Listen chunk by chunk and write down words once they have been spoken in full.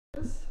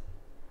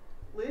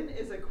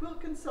Quilt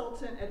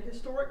Consultant at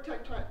Historic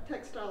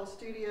Textiles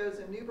Studios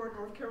in New Bern,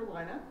 North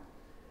Carolina.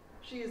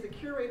 She is the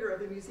curator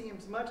of the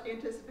museum's much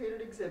anticipated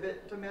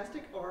exhibit,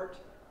 Domestic Art,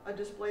 a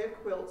display of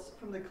quilts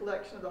from the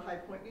collection of the High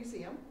Point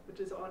Museum,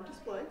 which is on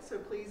display, so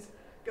please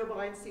go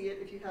by and see it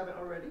if you haven't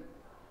already.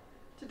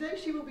 Today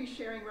she will be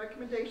sharing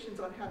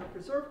recommendations on how to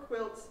preserve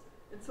quilts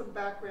and some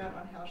background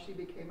on how she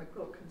became a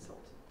quilt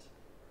consultant.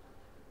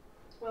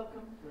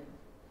 Welcome, Lynn.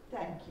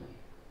 Thank you.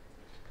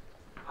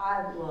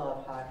 I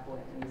love High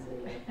Point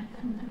Museum,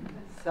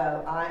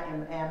 so I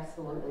am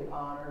absolutely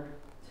honored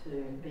to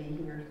be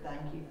here.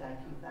 Thank you, thank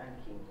you, thank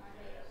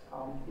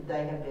you.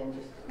 They have been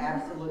just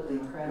absolutely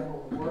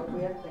incredible to work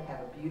with. They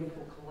have a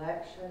beautiful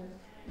collection,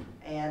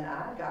 and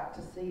I got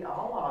to see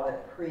all of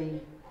it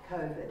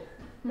pre-COVID.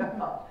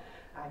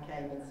 I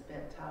came and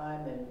spent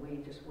time, and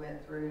we just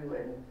went through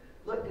and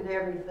looked at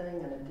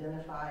everything and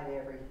identified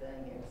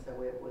everything, and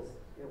so it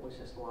was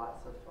just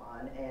lots of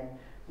fun. And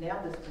now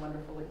this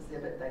wonderful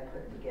exhibit they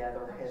put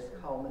together has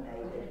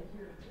culminated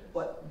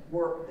what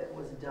work that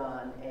was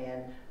done,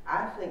 and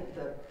I think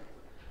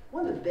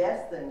one of the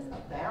best things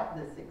about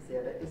this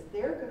exhibit is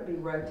they're going to be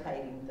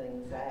rotating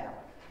things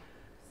out.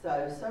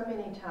 So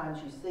many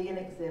times you see an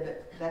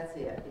exhibit, that's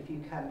it. If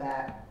you come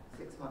back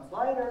 6 months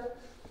later,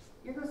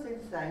 you're going to see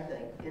the same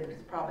thing.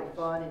 It's probably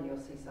fun and you'll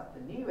see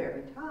something new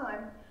every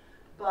time,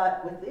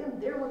 but with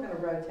them, we're going to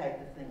rotate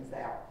the things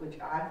out, which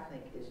I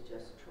think is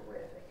just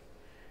terrific.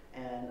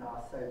 And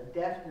so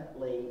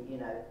definitely,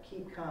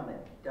 keep coming.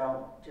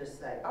 Don't just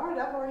say, all right,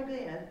 I've already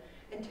been.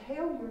 And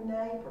tell your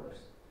neighbors,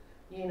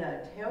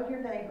 tell your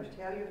neighbors,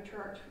 tell your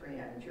church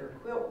friends, your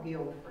quilt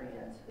guild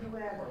friends,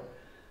 whoever.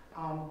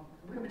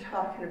 We were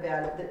talking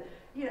about it,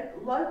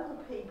 that, local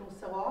people,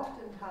 so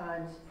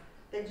oftentimes,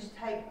 they just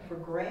take for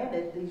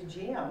granted these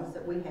gems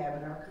that we have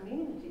in our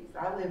communities.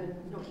 I live in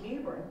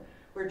New Bern,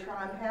 where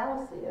Tryon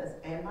Palace is,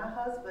 and my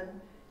husband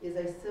is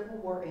a Civil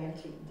War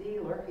antique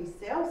dealer. He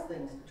sells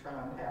things to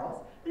Tryon Palace,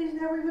 but he's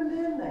never even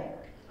been there.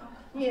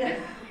 I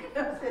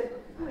said,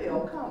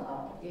 Will, come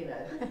on,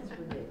 this is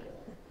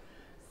ridiculous.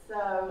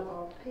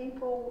 So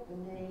people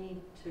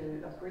need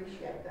to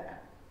appreciate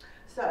that.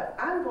 So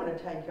I'm going to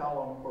take y'all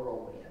on a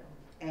whirlwind,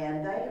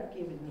 and they have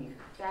given you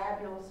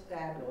fabulous,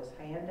 fabulous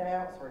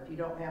handouts, or if you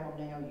don't have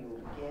them now, you will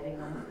be getting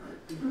them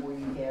before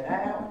you head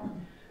out.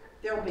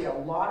 There will be a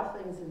lot of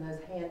things in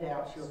those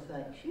handouts you'll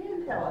think, she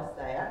didn't tell us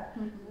that.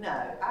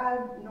 No, I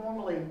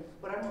normally,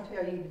 what I'm going to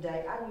tell you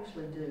today, I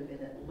usually do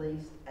in at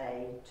least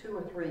 2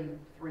 or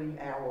 3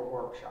 hour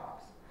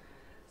workshops.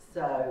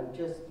 So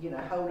just,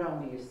 hold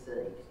on to your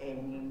seat,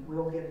 and you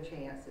will get a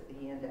chance at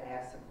the end to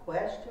ask some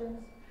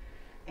questions.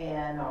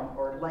 And,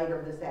 or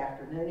later this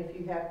afternoon, if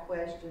you have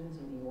questions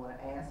and you want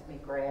to ask me,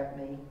 grab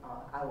me.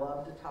 I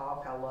love to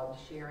talk, I love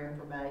to share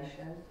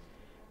information,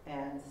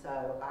 and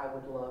so I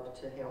would love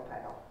to help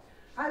out.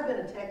 I've been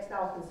a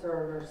textile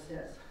conservator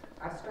since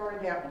I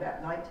started out in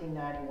about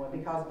 1991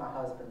 because of my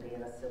husband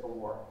being a Civil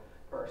War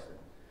person.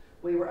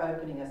 We were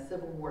opening a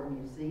Civil War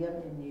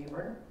museum in New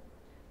Bern.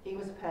 He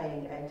was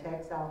paying a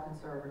textile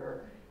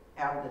conservator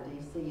out of the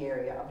DC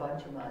area a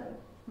bunch of money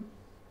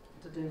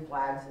to do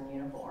flags and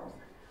uniforms.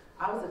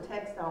 I was a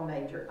textile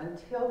major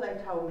until they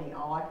told me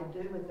all I could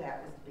do with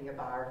that was to be a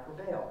buyer for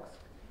belts.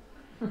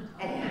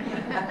 And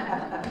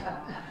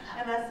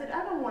I said,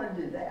 I don't want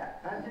to do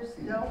that. I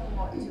just don't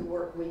want to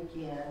work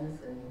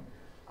weekends and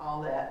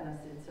all that. And I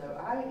said, so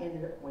I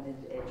ended up going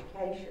into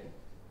education.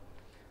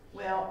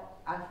 Well,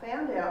 I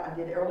found out I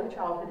did early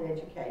childhood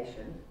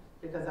education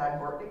because I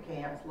worked at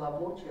camps,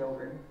 loved little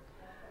children.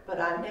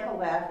 But I now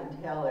laugh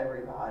and tell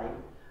everybody,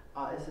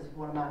 this is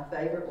one of my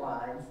favorite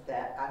lines,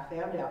 that I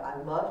found out I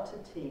love to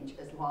teach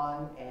as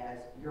long as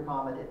your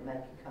mama didn't make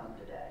you come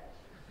today.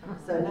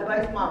 So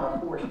nobody's mama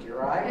forced you,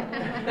 right?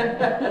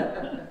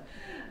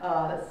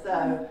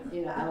 So,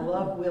 I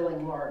love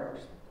willing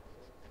learners.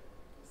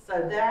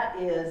 So that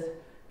is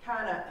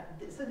kind of,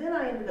 so then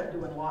I ended up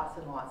doing lots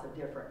and lots of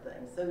different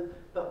things. So,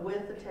 but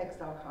with the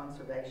textile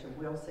conservation,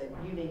 Will said,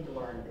 you need to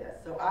learn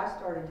this. So I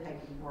started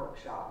taking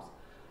workshops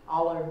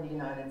all over the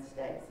United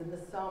States. In the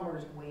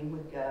summers, we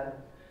would go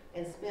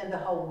and spend a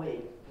whole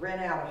week,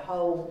 rent out a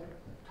whole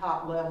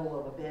top level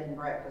of a bed and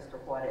breakfast or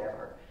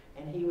whatever.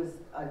 And he was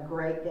a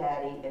great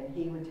daddy, and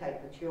he would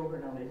take the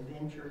children on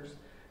adventures.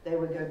 They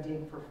would go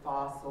dig for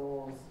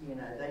fossils,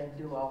 they'd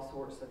do all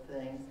sorts of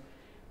things.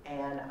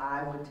 And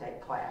I would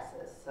take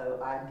classes.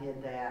 So I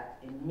did that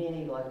in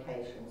many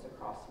locations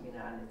across the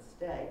United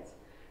States.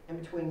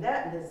 And between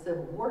that and the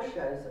Civil War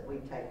shows that we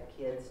take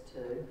the kids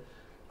to,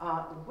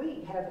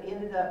 we have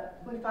ended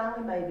up, we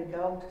finally made a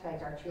goal to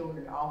take our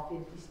children to all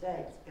 50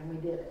 states, and we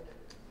did it.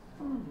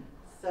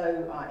 So,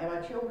 and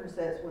my children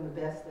said it's one of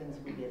the best things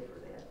we did for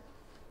them.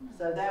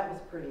 So that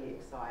was pretty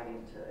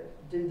exciting too.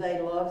 Do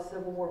they love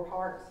Civil War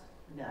parks?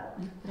 No.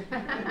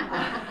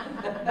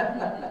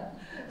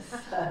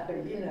 So,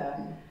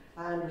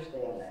 I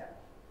understand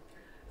that.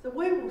 So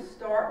we will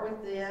start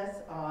with this.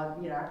 I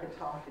could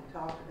talk and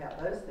talk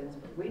about those things,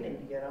 but we need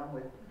to get on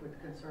with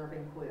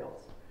conserving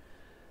quilts.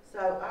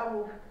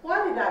 So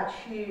why did I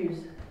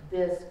choose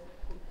this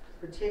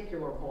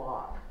particular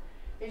block?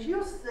 As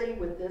you'll see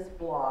with this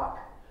block,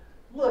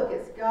 look,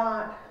 it's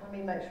got, let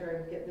me make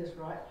sure I get this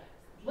right.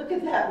 Look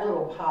at that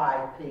little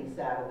pie piece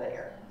out of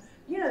there.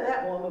 You know,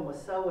 that woman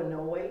was so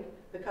annoyed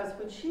because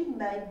when she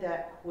made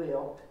that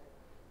quilt,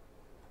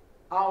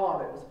 all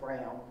of it was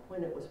brown.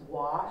 When it was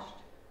washed,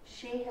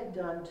 she had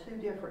done 2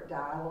 different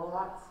dye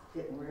lots,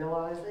 didn't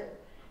realize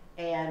it,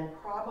 and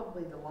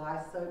probably the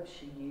lye soap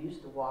she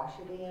used to wash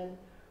it in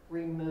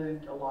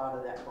removed a lot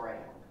of that brown.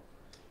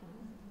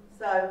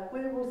 So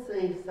we will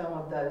see some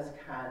of those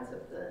kinds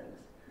of things.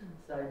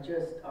 So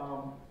just,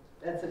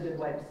 that's a good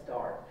way to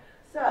start.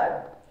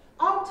 So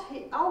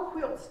all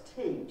quilts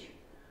teach,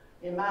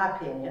 in my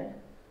opinion,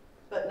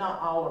 but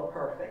not all are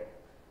perfect.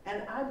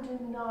 And I do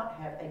not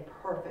have a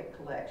perfect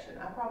collection.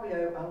 I probably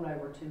own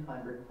over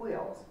 200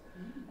 quilts,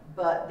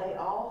 but they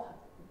all,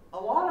 a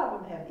lot of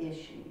them have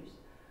issues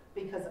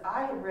because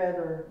I would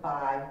rather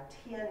buy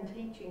 10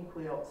 teaching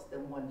quilts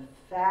than one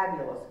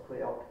fabulous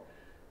quilt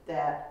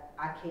that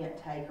I can't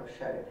take or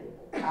show to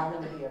people. I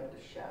want to be able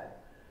to show.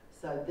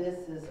 So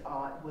this is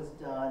was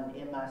done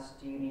in my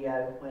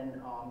studio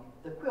when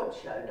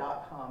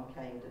thequiltshow.com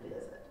came to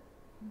visit.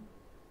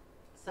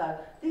 So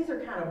these are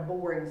kind of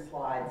boring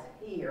slides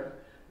here,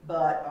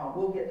 but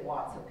we'll get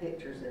lots of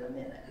pictures in a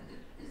minute.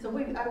 So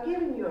I've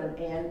given you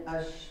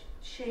a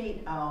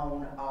sheet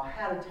on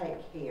how to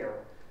take care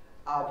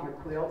of your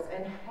quilts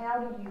and how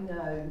do you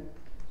know,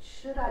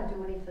 should I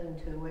do anything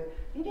to it?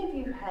 Any of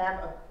you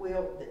have a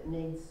quilt that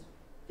needs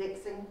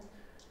fixing,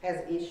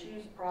 has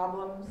issues,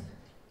 problems?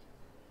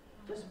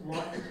 Just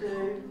 1,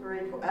 2,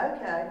 3, 4.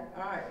 Okay,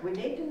 all right. We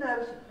need to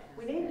know,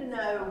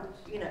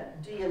 you know,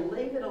 do you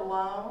leave it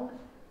alone?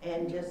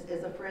 And just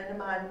as a friend of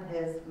mine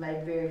has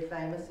made very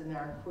famous in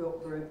our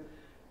quilt group,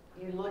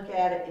 you look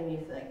at it and you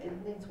think, it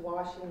needs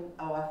washing.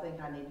 Oh, I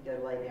think I need to go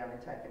lay down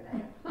and take a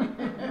nap.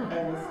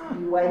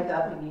 And you wake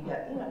up and you go,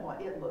 you know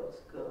what, it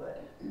looks good.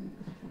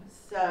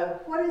 So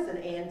what is an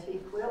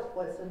antique quilt?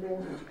 What's a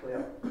vintage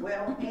quilt?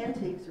 Well,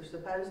 antiques are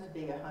supposed to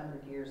be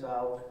 100 years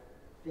old.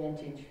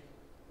 Vintage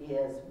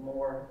is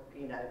more,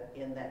 you know,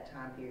 in that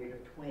time period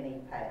of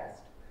 20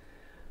 past.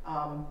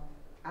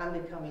 I'm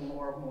becoming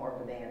more and more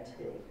of an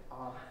antique.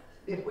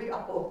 We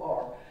all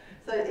are.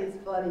 So it's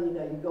funny, you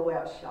know, you go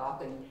out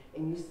shopping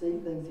and you see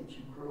things that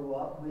you grew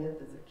up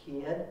with as a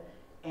kid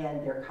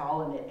and they're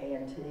calling it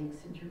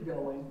antiques and you're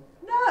going,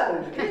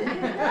 no,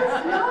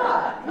 that's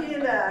not, you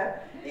know,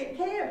 it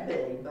can't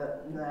be,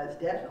 but no, it's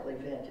definitely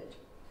vintage.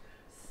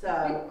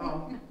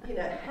 So, you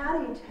know, how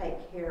do you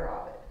take care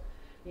of it?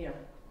 You know,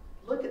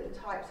 look at the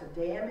types of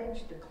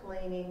damage, the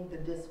cleaning, the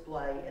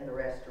display, and the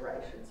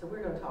restoration. So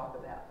we're going to talk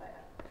about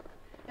that.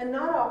 And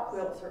not all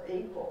quilts are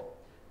equal.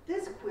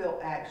 This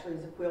quilt actually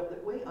is a quilt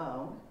that we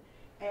own,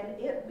 and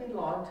it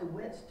belonged to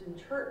Winston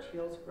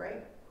Churchill's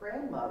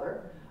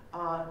great-grandmother,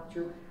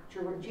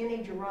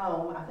 Jenny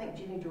Jerome, I think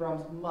Jenny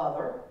Jerome's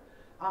mother,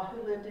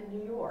 who lived in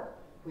New York.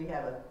 We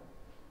have a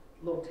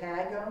little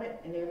tag on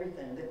it and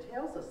everything that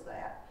tells us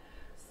that.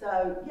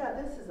 So, yeah,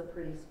 this is a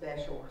pretty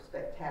special,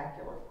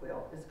 spectacular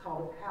quilt. It's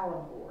called a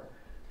Palanquin.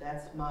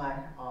 That's my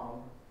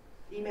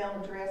email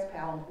address,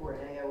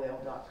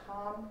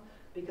 palanquin@aol.com,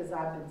 because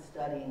I've been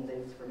studying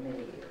these for many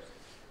years.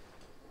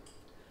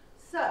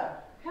 So,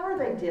 how are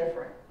they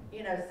different?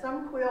 You know,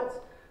 some quilts,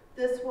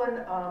 this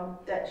one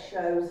that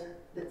shows,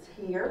 that's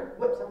here,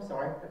 whoops, I'm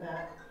sorry for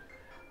that.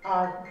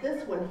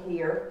 This one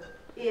here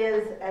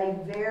is a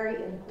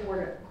very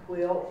important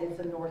quilt. It's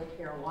a North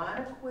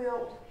Carolina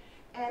quilt,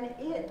 and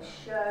it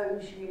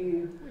shows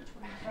you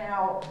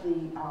how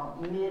the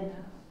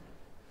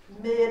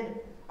mid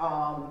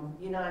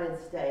United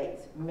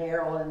States,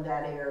 Maryland,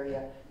 that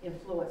area,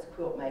 influenced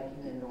quilt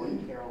making in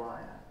North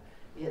Carolina.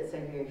 It's a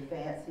very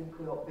fancy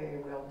quilt, very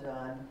well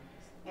done,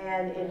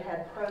 and it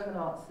had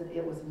provenance that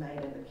it was made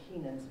in the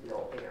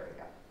Kenansville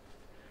area.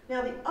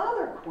 Now the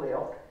other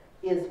quilt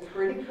is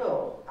pretty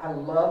cool. I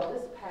love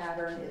this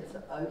pattern. It's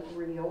an oak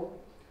reel,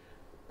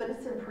 but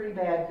it's in pretty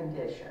bad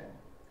condition.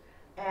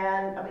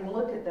 And I mean,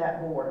 look at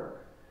that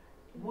border.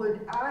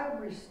 Would I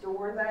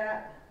restore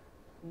that?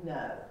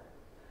 No.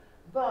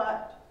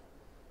 But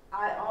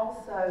I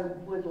also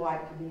would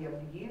like to be able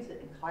to use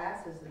it in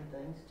classes and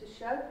things to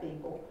show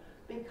people,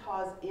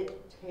 because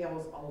it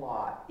tells a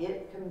lot.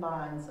 It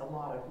combines a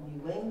lot of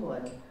New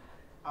England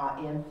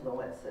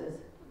influences,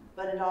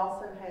 but it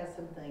also has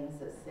some things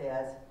that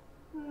says,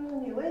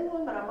 New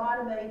England, but I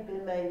might have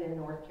been made in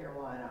North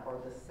Carolina or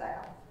the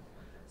South.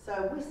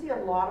 So we see a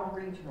lot of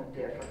regional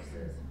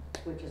differences,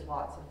 which is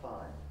lots of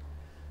fun.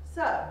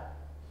 So,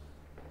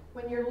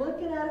 when you're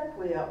looking at a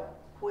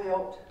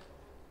quilt,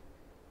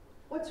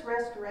 what's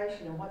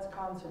restoration and what's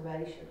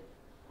conservation?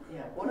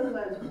 Yeah, what are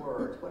those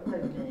words? What do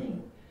they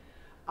mean?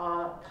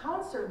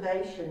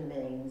 Conservation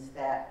means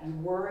that you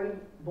worry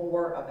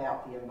more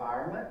about the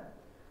environment.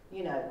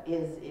 You know,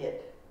 is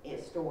it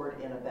stored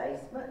in a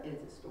basement? Is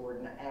it stored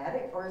in an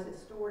attic? Or is it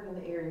stored in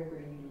the area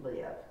where you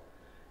live?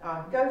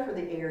 Go for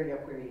the area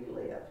where you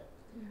live.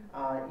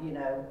 You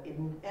know,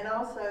 and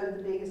also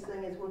the biggest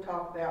thing is we'll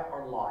talk about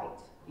our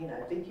lights. You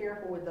know, be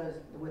careful with the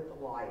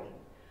lighting.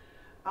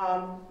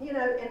 You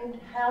know, and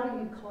how do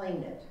you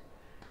clean it?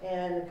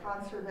 And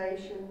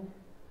conservation,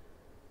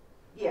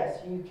 yes,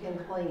 you can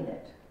clean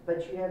it,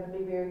 but you have to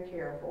be very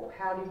careful.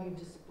 How do you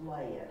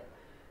display it?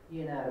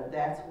 You know,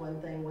 that's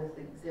one thing with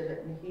the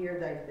exhibit in here.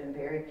 They've been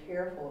very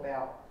careful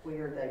about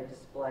where they've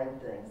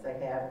displayed things. They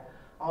have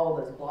all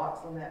of those blocks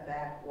on that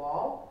back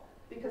wall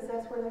because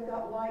that's where they've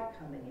got light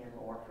coming in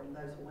more from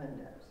those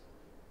windows.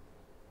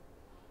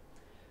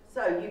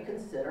 So you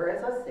consider,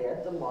 as I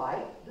said, the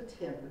light, the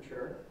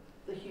temperature,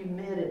 the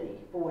humidity.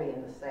 Boy,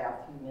 in the South,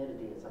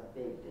 humidity is a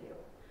big deal.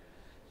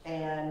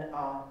 And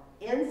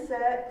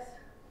insects,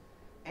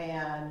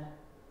 and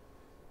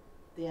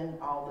then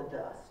all the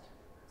dust.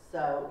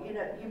 So, you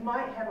know, you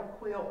might have a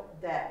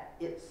quilt that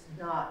it's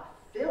not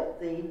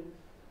filthy,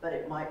 but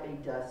it might be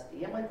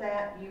dusty. And with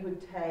that, you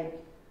would take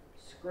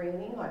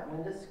screening, like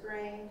window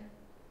screen,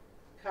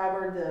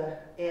 cover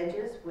the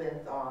edges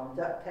with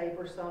duct tape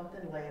or something,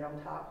 lay it on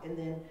top, and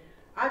then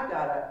I've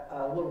got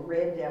a little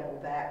red devil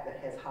back that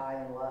has high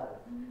and low,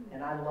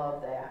 and I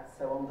love that.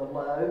 So on the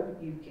low,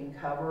 you can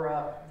cover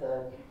up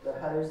the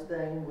hose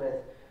thing with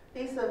a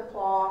piece of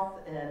cloth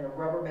and a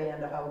rubber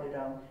band to hold it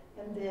on,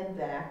 and then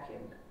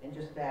vacuum, and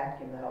just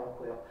vacuum the whole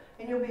quilt.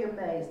 And you'll be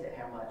amazed at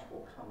how much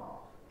will come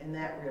off, and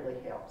that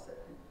really helps it.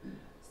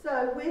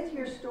 So with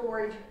your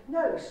storage,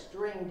 no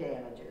extreme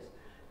damages.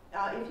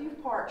 If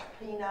you've parched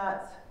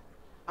peanuts,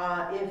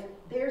 if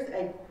there's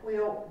a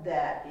quilt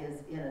that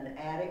is in an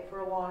attic for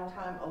a long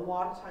time, a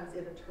lot of times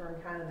it'll turn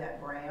kind of that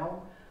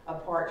brown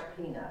of parched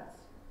peanuts.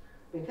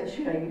 Because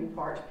you know, you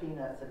parch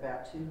peanuts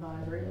about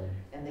 200,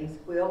 and these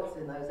quilts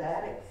in those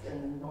attics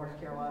in North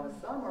Carolina,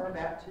 some are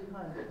about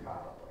 200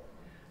 probably.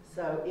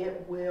 So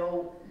it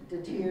will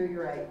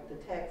deteriorate the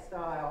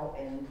textile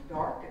and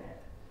darken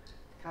it,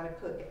 kind of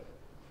cook it.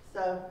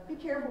 So be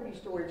careful with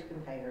your storage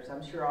containers.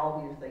 I'm sure all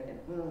of you are thinking,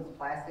 is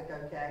plastic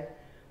okay?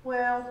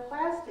 Well,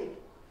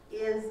 plastic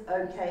is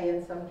okay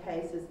in some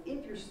cases.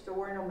 If you're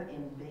storing them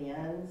in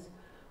bins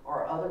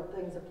or other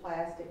things of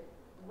plastic,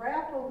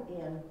 wrap them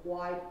in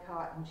white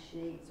cotton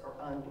sheets or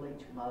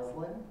unbleached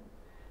muslin,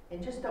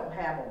 and just don't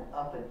have them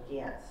up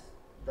against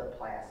the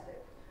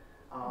plastic.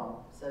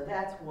 So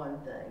that's one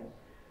thing.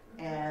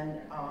 And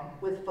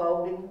with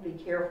folding, be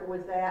careful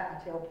with that.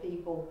 I tell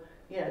people,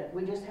 you know,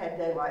 we just had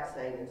daylight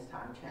savings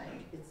time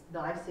change. It's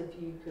nice if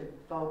you could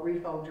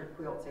refold your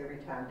quilts every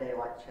time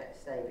daylight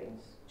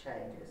savings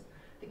changes,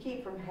 to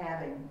keep from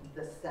having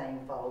the same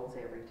folds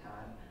every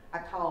time. I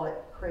call it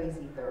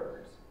crazy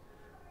thirds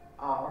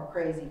or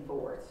crazy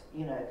fourths,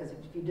 you know, because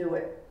if you do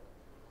it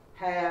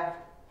half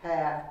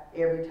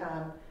every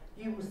time,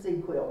 you will see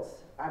quilts.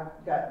 I've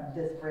got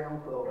this brown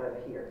quilt over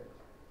here.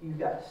 You've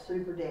got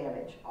super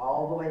damage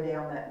all the way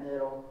down that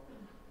middle,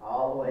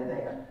 all the way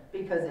there,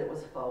 because it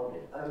was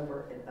folded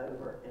over and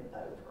over and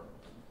over.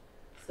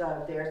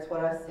 So there's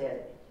what I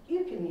said.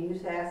 You can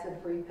use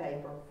acid-free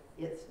paper.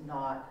 It's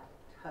not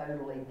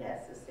totally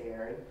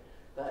necessary,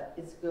 but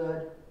it's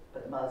good,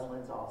 but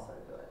muslin's also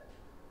good.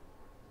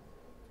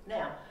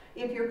 Now,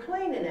 if you're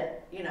cleaning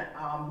it, you know,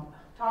 I'm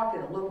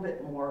talking a little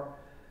bit more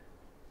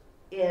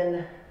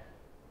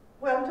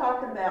well, I'm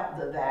talking about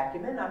the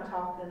vacuuming. I'm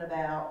talking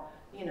about,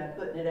 you know,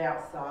 putting it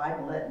outside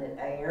and letting it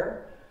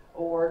air,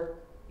 or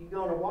you're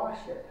going to wash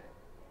it.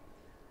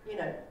 You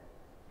know,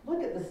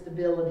 look at the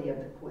stability of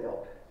the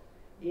quilt.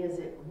 Is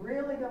it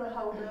really going to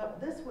hold up?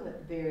 This one at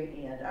the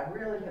very end, I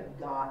really have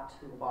got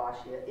to wash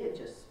it. It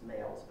just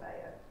smells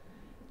bad.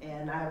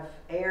 And I've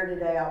aired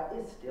it out.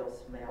 It still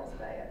smells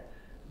bad.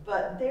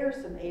 But there's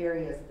some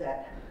areas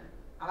that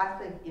I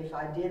think if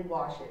I did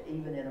wash it,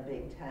 even in a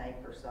big tank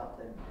or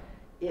something,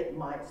 it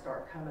might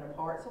start coming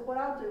apart. So what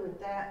I'll do with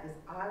that is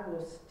I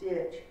will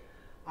stitch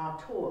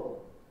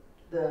tulle.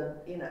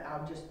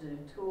 I'll just do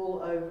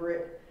tulle over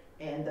it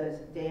and those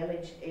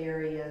damaged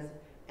areas,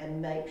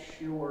 and make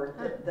sure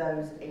that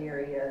those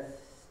areas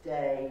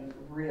stay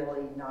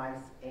really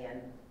nice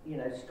and, you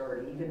know,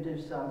 sturdy. You can do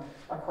some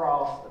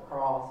across,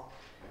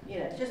 you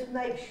know, just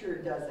make sure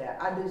it does that.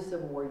 I do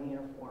Civil War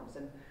uniforms,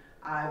 and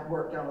I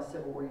worked on a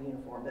Civil War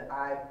uniform that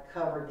I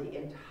covered the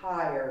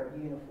entire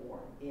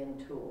uniform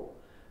in tulle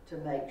to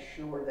make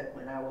sure that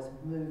when I was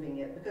moving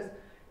it, because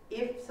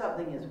if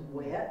something is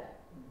wet,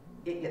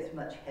 it gets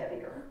much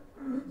heavier.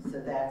 So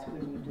that's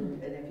when you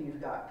do, and if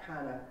you've got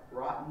kind of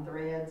rotten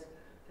threads,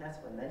 that's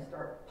when they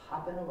start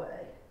popping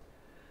away.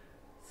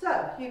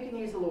 So you can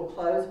use a little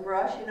clothes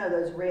brush, you know,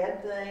 those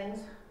red things.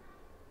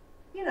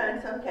 You know,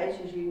 in some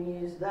cases you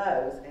can use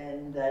those,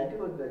 and they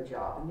do a good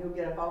job, and you'll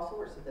get up all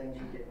sorts of things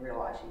you didn't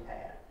realize you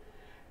had.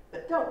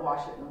 But don't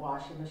wash it in the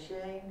washing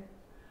machine.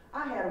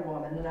 I had a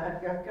woman, and I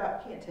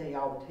can't tell you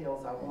all the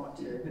tales I want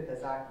to,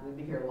 because we'd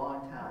be here a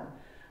long time.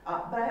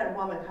 But I had a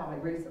woman call me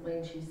recently,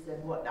 and she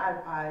said, "What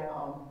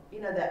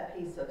you know, that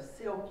piece of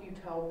silk you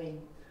told me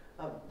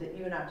that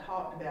you and I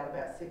talked about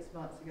 6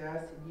 months ago?" I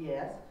said,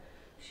 "Yes."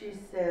 She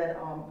said,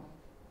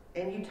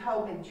 "And you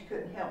told me that you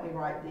couldn't help me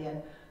right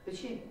then." But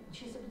she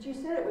said, "But you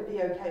said it would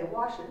be okay to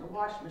wash it in the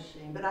washing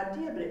machine." But I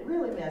did, but it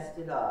really messed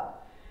it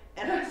up.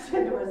 And I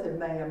said to her, I said,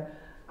 "Ma'am,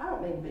 I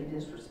don't mean to be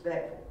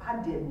disrespectful.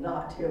 I did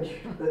not tell you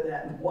to put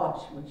that in the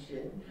washing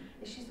machine.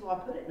 And she said, well, I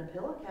put it in a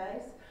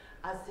pillowcase.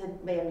 I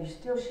said, ma'am, you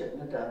still shouldn't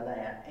have done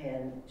that.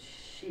 And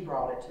she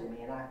brought it to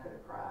me, and I could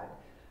have cried.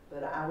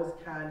 But I was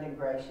kind and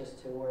gracious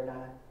to her, and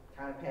I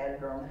kind of patted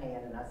her on the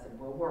hand, and I said,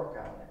 we'll work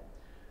on it.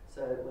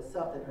 So it was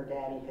something her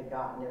daddy had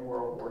gotten in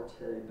World War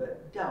II.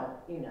 But don't,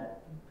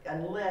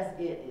 unless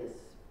it is,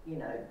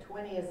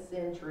 20th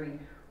century,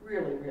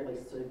 really, really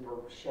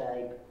super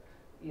shape,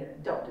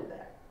 don't do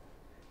that.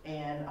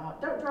 And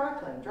don't dry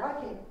clean. Dry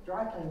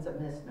clean's a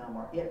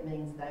misnomer. It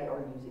means they are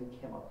using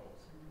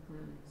chemicals.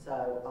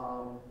 So,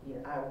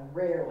 I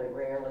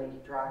rarely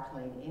dry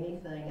clean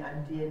anything. I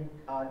did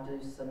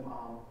do some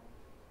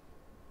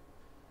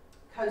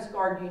Coast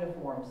Guard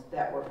uniforms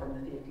that were from the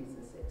 50s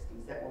and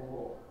 60s that were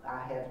wool.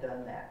 I have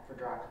done that for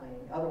dry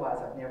cleaning. Otherwise,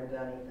 I've never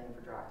done anything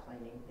for dry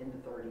cleaning in the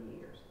 30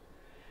 years.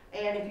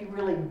 And if you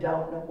really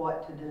don't know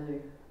what to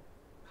do,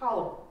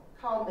 call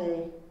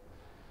me,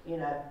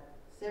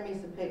 send me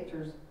some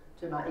pictures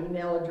to my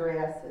email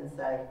address and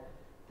say,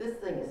 this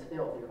thing is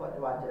filthy, what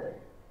do I do?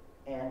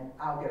 And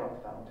I'll get on the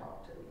phone and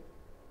talk to you.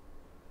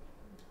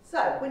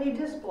 So when you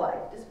display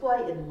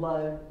in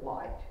low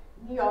light.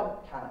 You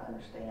all kind of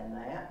understand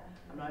that.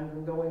 I'm not even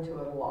going to go into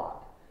it a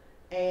lot.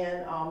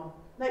 And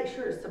make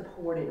sure it's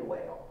supported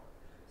well.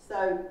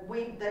 So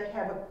they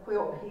have a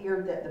quilt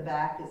here that the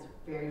back is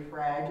very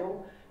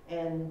fragile,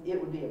 and it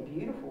would be a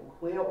beautiful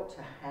quilt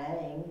to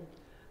hang,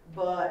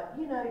 but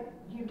you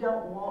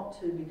don't want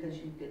to because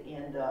you could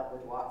end up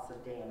with lots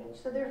of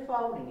damage. So they're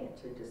folding it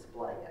to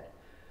display it.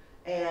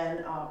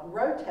 And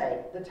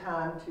rotate the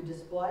time to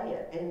display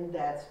it, and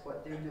that's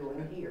what they're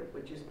doing here,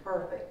 which is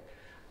perfect.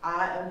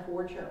 I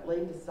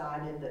unfortunately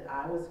decided that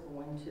I was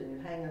going to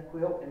hang a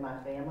quilt in my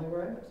family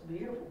room. It's a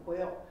beautiful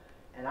quilt,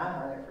 and I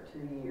hung it for 2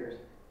 years.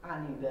 I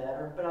knew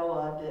better, but I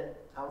loved it.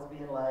 I was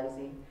being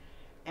lazy,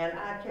 and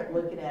I kept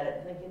looking at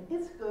it thinking,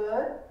 it's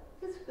good,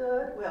 it's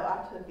good. Well,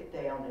 I took it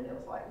down, and it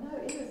was like, no,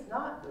 it is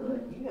not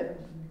good. You have,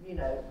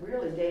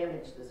 really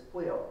damaged this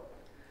quilt.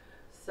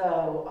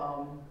 So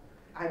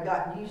I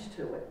got used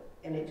to it,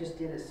 and it just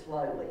did it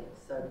slowly.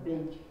 So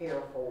be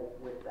careful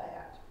with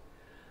that.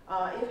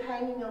 If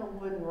hanging on a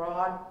wooden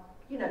rod,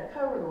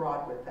 cover the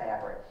rod with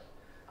fabric.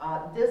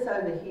 This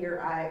over here,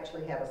 I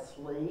actually have a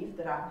sleeve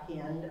that I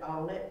pinned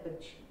on it,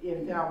 but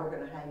if I were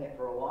going to hang it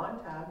for a long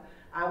time,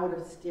 I would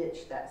have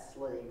stitched that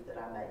sleeve that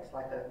I made. It's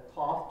like a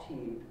cloth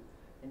tube,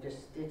 and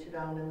just stitch it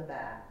on in the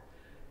back.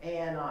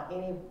 And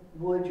any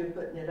wood you're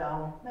putting it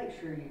on, make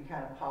sure you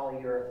kind of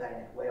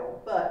polyurethane it well,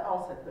 but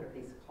also put a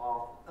piece of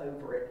cloth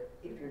over it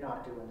if you're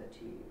not doing the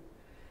tube.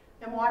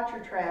 And watch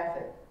your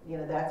traffic.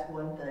 That's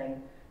one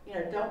thing.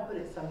 Don't put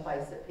it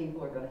someplace that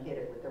people are going to hit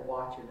it with their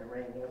watch in the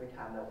ring every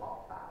time they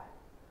walk by.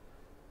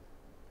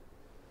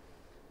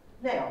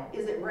 Now,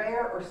 is it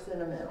rare or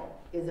sentimental?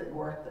 Is it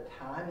worth the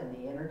time and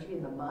the energy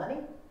and the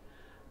money?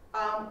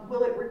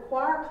 Will it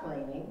require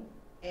cleaning?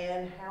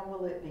 And how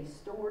will it be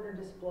stored or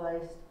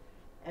displaced?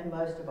 And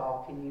most of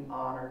all, can you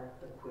honor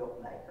the quilt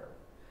maker?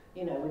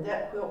 Would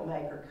that quilt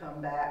maker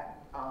come back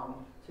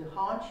to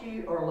haunt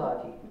you or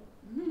love you?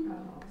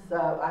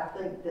 So I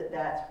think that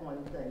that's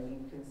one thing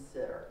you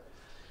consider.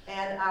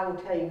 And I will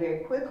tell you very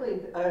quickly,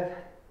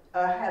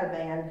 I had a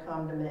man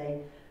come to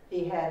me.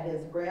 He had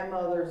his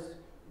great-grandmother's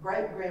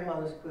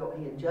quilt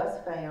he had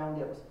just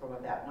found. It was from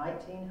about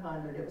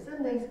 1900. It was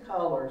in these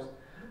colors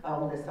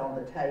on the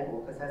table,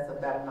 because that's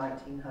about a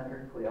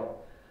 1900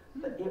 quilt.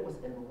 But it was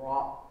in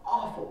raw,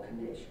 awful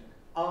condition.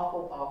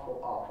 Awful,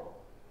 awful, awful.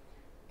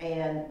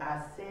 And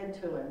I said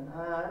to him,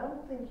 I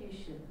don't think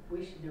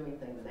we should do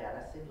anything with that.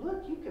 I said,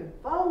 look, you can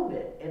fold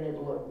it, and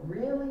it'll look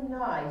really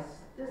nice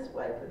this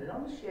way. Put it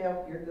on the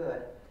shelf, you're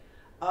good.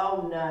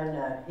 Oh,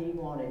 no, he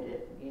wanted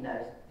it, he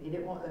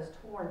didn't want those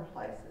torn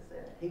places in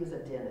it. He was a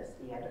dentist,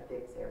 he had to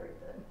fix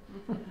everything.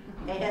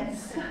 And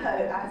so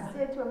I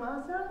said to him,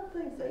 I don't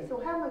think so. He said,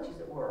 well, how much is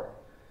it worth?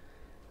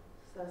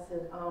 So I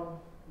said,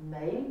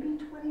 maybe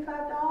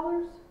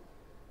 $25?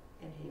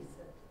 And he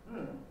said,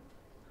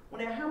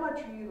 well, now how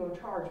much are you going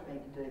to charge me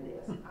to do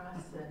this? I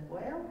said,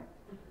 well,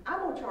 I'm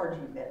going to charge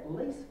you at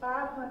least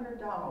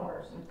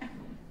 $500,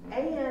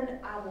 and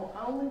I will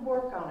only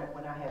work on it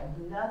when I have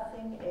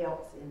nothing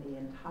else in the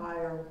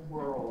entire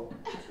world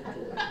to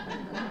do.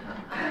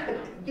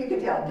 You can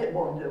tell I didn't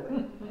want to do it,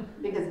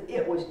 because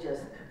it was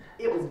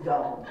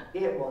gone.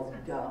 It was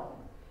gone.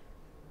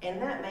 And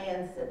that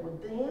man said, well,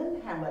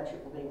 then how much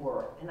it will be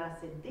worth? And I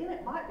said, then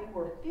it might be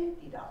worth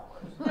 $50.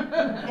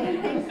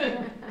 And he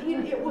said,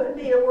 it wouldn't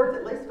be worth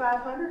at least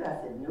 $500.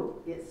 I said,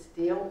 nope, it's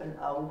still an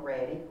old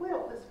ratty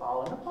quilt that's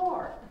falling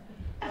apart.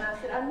 And I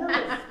said, I know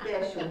it's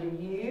special to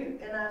you.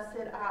 And I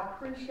said, I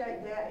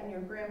appreciate that, and your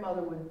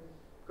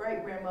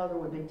great-grandmother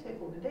would be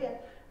tickled to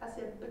death. I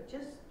said, but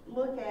just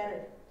look at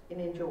it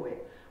and enjoy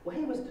it. Well,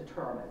 he was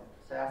determined.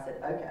 So I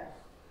said, okay.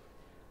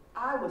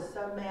 I was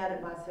so mad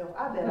at myself,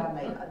 I bet I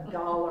made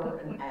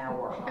 $1 an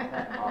hour on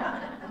that art.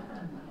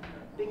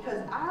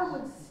 Because I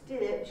would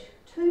stitch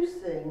 2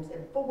 seams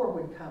and 4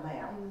 would come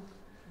out.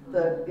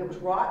 It was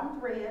rotten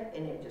thread,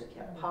 and it just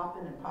kept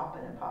popping and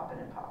popping and popping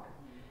and popping.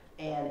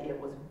 and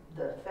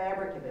the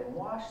fabric had been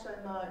washed so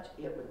much,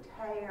 it would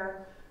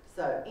tear.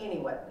 So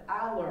anyway,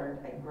 I learned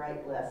a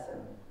great lesson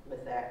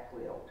with that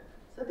quilt.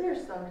 So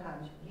there's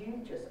sometimes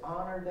you just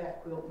honor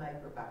that quilt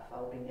maker by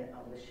folding it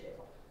on the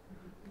shelf.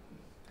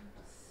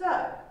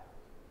 So,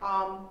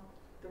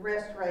 the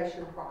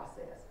restoration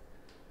process.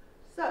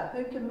 So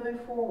who can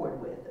move forward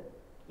with it?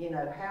 You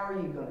know, how are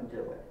you going to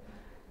do it?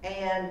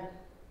 And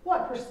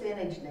what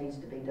percentage needs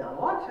to be done? A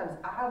lot of times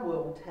I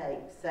will take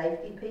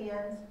safety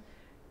pins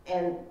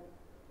and,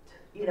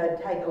 you know,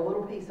 take a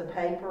little piece of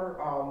paper,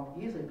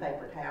 usually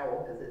paper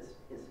towel because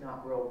it's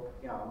not real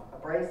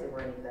abrasive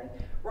or anything,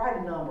 write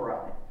a number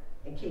on it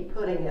and keep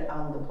putting it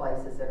on the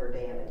places that are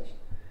damaged.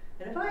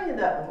 And if I end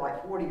up with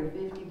like 40 or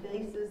 50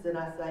 pieces, then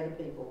I say to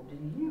people, do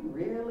you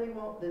really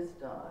want this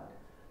done?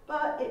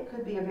 But it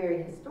could be a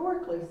very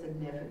historically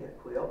significant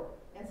quilt,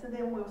 and so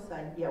then we'll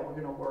say, yeah, we're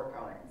going to work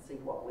on it and see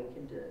what we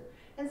can do.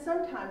 And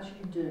sometimes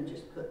you do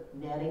just put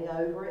netting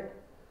over it.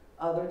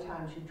 Other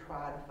times you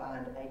try to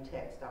find a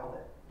textile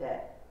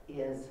that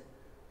is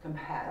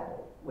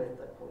compatible with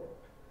the quilt.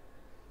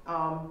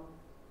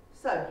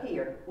 So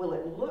here, will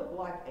it look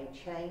like a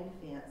chain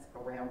fence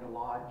around a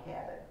log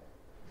cabin?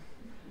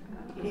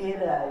 You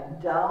know,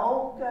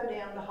 don't go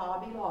down to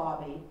Hobby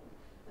Lobby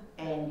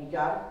and you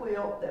got a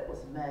quilt that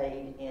was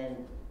made in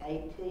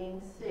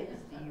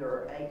 1860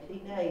 or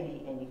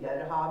 1880 and you go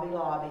to Hobby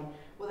Lobby,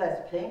 well,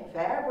 that's pink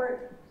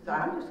fabric, so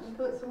I'm just going to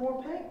put some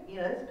more pink. You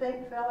know, this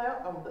pink fell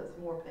out, I'm going to put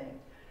some more pink.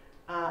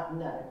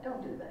 No,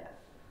 don't do that.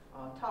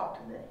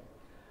 Talk to me.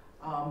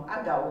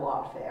 I've got a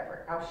lot of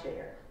fabric, I'll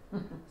share.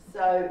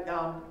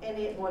 So, and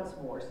it once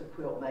more is the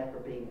quilt maker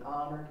being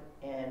honored.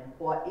 And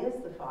what is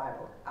the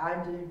fiber? I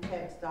do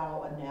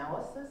textile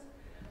analysis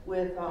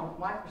with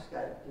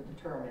microscope to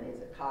determine,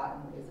 is it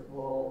cotton, is it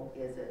wool,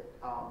 is it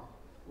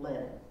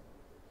linen.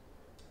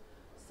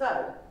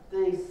 So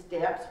the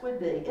steps would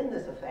be, isn't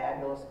this a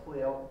fabulous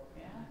quilt?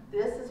 Yeah.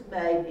 This is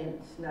made in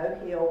Snow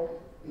Hill,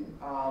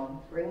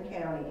 Greene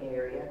County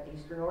area,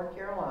 Eastern North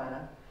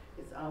Carolina.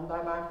 It's owned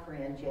by my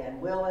friend Jan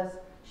Willis.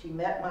 She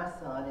met my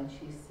son and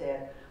she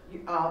said,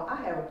 I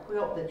have a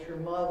quilt that your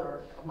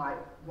mother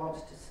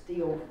wants to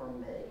steal from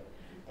me.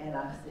 And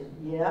I said,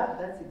 yeah,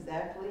 that's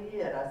exactly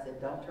it. I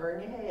said, don't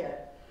turn your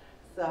head.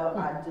 So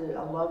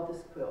I love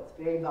this quilt.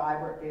 It's very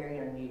vibrant, very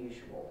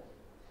unusual.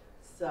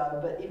 So,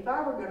 but if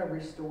I were going to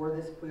restore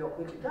this quilt,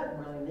 which it doesn't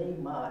really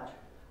need much,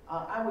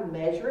 I would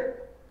measure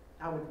it,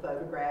 I would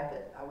photograph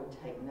it, I would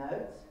take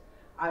notes,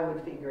 I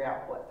would figure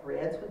out what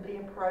threads would be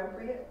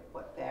appropriate,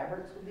 what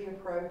fabrics would be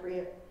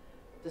appropriate,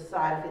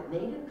 decide if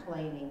it needed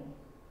cleaning,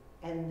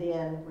 and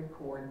then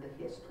record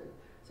the history.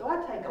 So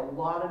I take a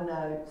lot of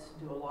notes,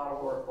 do a lot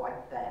of work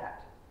like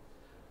that.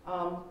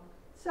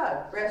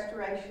 So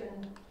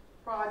restoration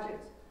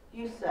projects,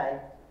 you say,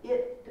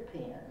 it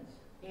depends.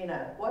 You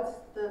know, what's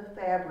the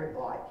fabric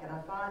like? Can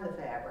I find the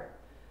fabric?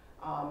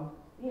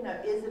 You know,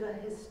 is it a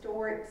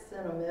historic,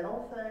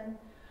 sentimental thing?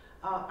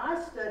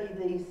 I study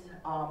these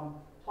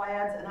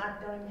plaids, and I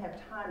don't even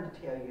have time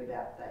to tell you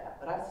about that,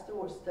 but I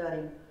still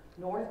study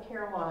North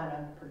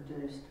Carolina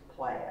produced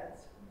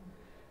plaids.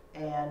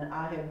 And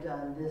I have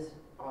done this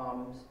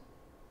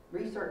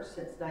research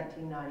since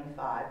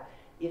 1995.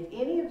 If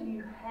any of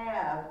you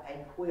have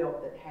a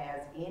quilt that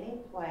has any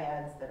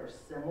plaids that are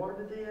similar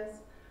to this,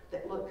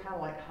 that look kind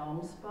of like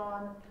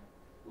homespun,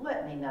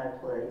 let me know,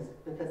 please,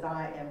 because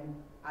I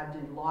do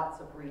lots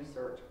of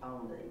research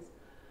on these.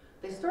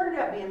 They started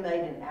out being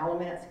made in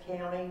Alamance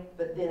County,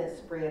 but then it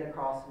spread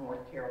across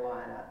North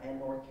Carolina, and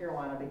North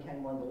Carolina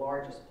became one of the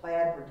largest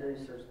plaid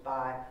producers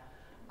by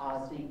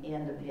the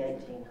end of the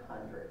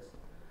 1800s.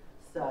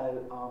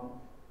 So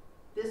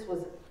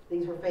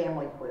these were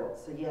family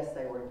quilts, so yes,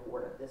 they were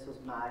important. This was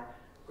my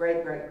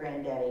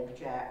great-great-granddaddy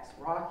Jack's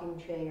rocking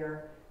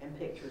chair and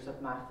pictures of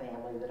my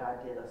family that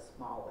I did a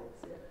small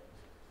exhibit.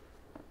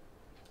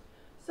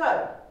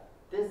 So,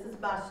 this is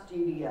my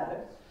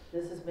studio.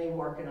 This is me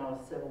working on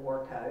a Civil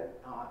War coat.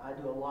 I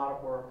do a lot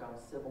of work on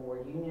Civil War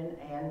Union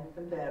and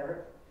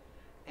Confederate,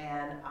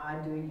 and I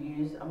do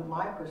use a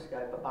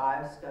microscope, a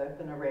bioscope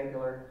and a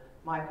regular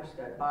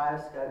microscope.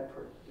 Bioscope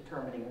for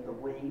determining the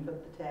weave of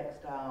the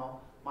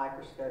textile,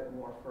 microscope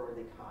more for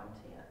the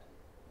content.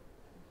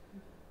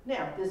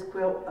 Now, this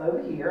quilt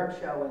over here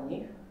I'm showing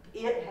you,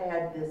 it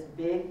had this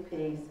big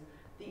piece,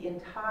 the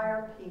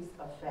entire piece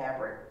of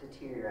fabric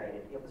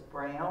deteriorated. It was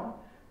brown,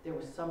 there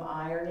was some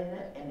iron in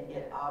it, and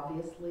it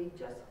obviously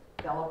just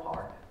fell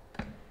apart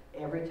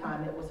every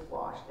time it was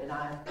washed. And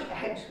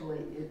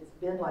it's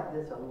been like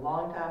this a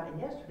long time,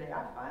 and yesterday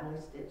I finally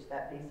stitched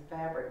that piece of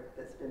fabric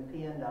that's been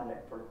pinned on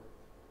it for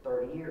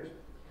 30 years.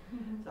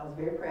 So I was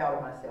very proud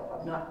of myself.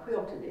 I've not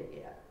quilted it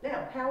yet.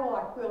 Now, how will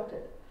I quilt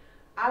it?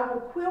 I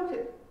will quilt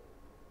it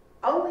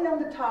only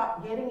on the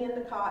top, getting in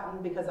the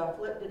cotton, because I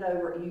flipped it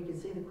over and you can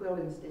see the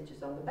quilting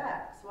stitches on the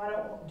back. So I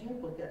don't want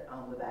duplicate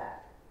on the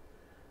back.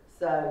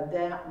 So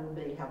that will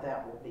be how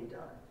that will be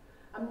done.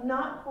 I'm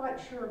not quite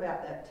sure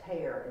about that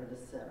tear in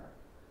the center,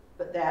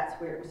 but that's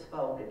where it was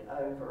folded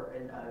over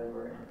and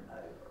over and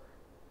over.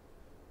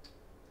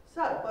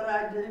 So what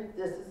I do,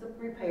 this is a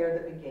repair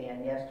that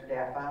began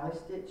yesterday. I finally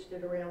stitched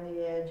it around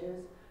the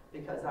edges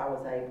because I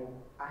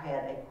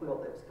had a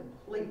quilt that was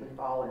completely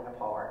falling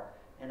apart,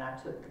 and I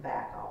took the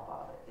back off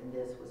of it, and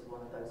this was one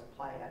of those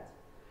plaids.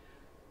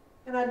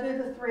 And I do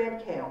the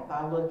thread count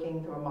by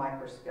looking through a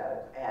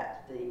microscope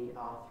at the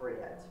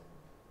threads.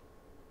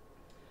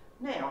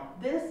 Now,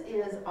 this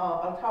is,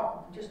 I'll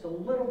talk just a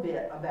little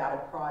bit about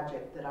a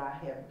project that I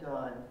have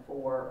done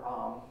for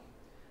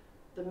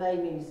the May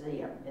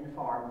Museum in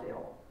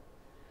Farmville.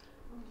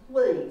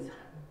 Please,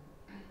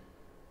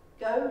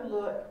 go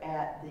look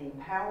at the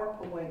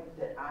PowerPoint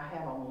that I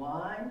have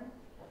online.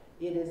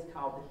 It is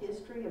called The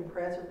History and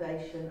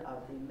Preservation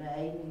of the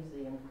May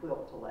Museum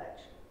Quilt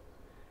Collection.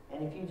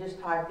 And if you just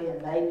type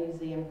in May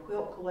Museum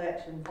Quilt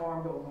Collection,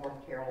 Farmville,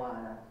 North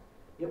Carolina,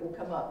 it will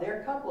come up. There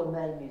are a couple of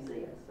May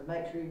museums, so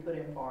make sure you put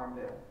in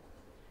Farmville.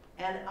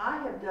 And I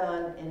have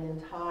done an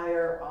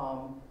entire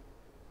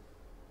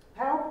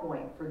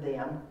PowerPoint for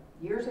them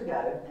years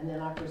ago, and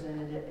then I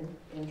presented it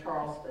in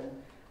Charleston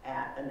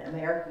at an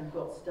American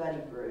Quilt Study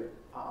Group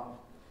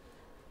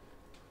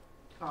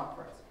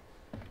conference.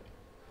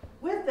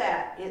 With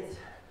that, it's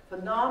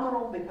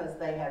phenomenal because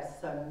they have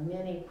so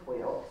many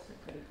quilts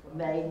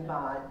made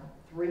by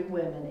 3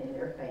 women in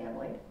their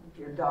family.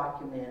 They're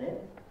documented.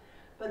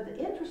 But the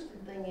interesting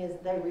thing is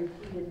they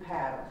repeated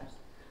patterns.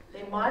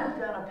 They might have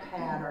done a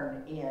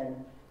pattern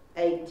in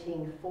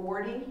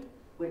 1840,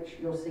 which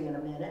you'll see in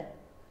a minute,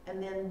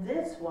 and then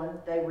this one,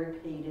 they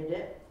repeated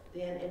it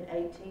then in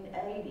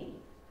 1880.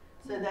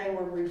 So they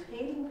were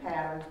repeating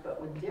patterns but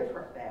with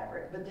different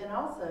fabric, but then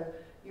also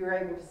you're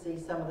able to see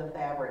some of the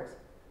fabrics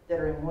that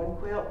are in one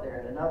quilt, they're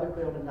in another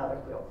quilt, another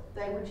quilt.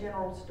 They were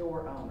general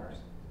store owners,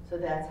 so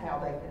that's how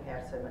they could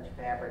have so much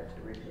fabric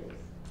to repeat.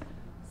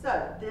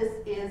 So this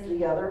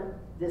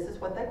is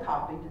what they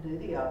copied to do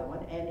the other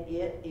one, and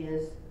it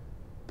is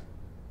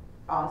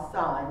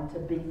signed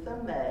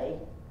Tabitha May.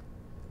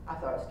 I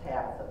thought it was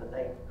Tabitha, but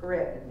they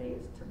corrected me,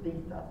 it's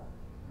Tabitha,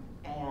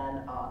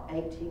 and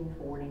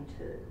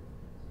 1842.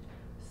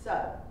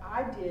 So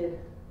I did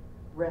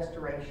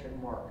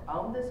restoration work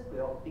on this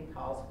quilt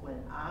because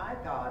when I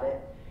got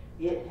it,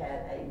 it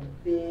had a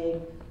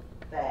big,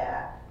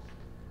 fat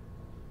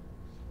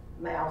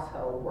mouse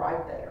hole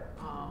right there.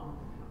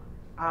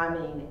 I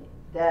mean,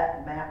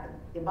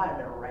 it might have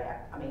been a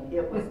rat. I mean,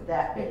 it was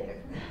that big.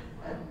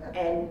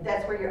 And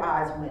that's where your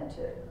eyes went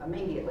to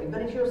immediately.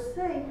 But as you'll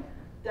see,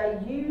 they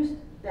used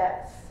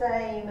that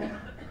same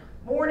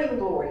Morning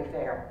Glory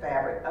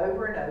fabric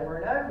over and over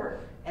and over.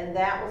 And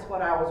that was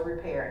what I was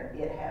repairing.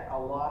 It had a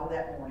lot of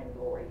that Morning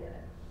Glory in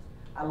it.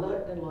 I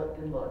looked and looked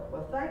and looked.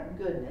 Well, thank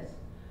goodness,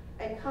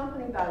 a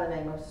company by the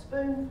name of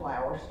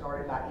Spoonflower,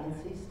 started by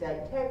NC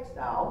State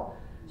textile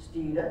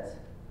students,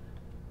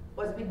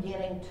 was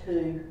beginning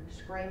to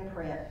screen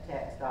print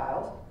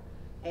textiles,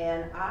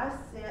 and I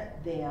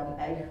sent them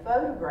a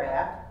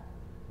photograph,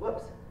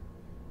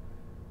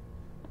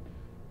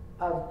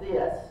 of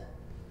this,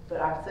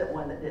 but I sent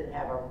one that didn't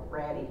have a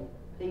ratty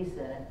piece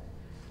in it,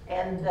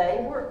 and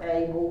they were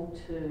able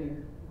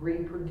to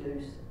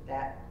reproduce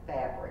that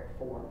fabric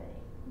for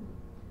me.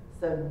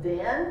 So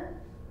then,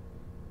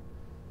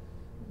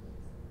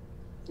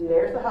 see,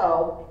 there's the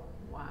hole.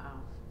 Wow.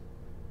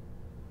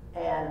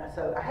 And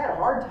so I had a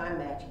hard time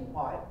matching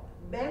white.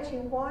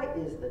 Matching white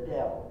is the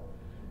devil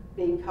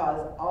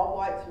because all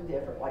whites are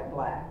different, like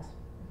blacks.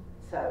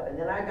 So, and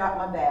then I got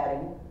my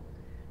batting.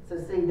 So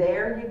see,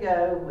 there you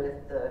go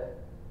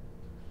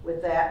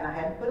with that, and I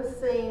had to put a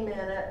seam in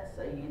it,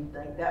 so you'd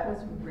think that was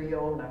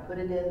real, and I put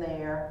it in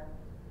there.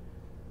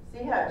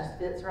 See how it just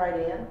fits right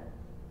in?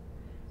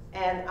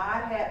 And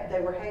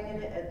they were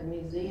hanging it at the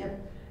museum,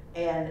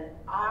 and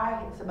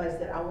somebody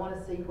said, I want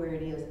to see where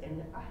it is,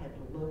 and I had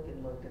to look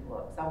and look and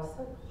look. So I was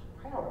so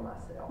proud of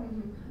myself.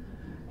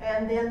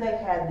 And then they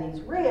had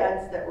these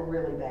reds that were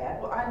really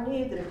bad. Well, I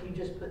knew that if you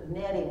just put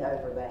netting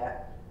over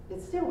that,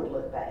 it still would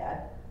look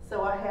bad.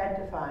 So I had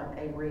to find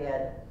a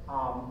red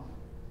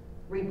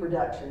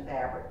reproduction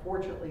fabric.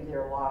 Fortunately,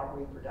 there are a lot of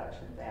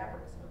reproduction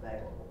fabrics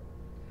available.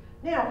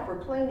 Now, for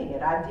cleaning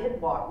it, I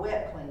did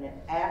wet clean it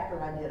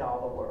after I did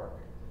all the work.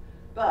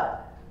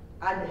 But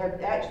I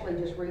have actually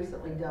just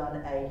recently done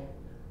a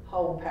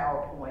whole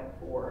PowerPoint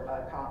for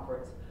a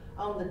conference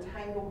on the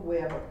tangled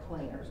web of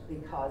cleaners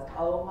because,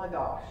 oh my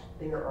gosh,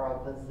 there are a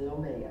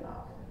bazillion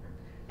of them.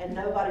 And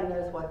nobody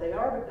knows what they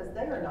are because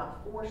they are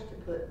not forced to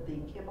put the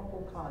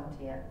chemical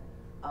content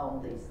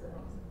on these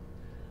things.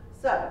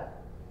 So,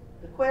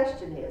 the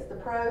question is, the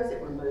pros,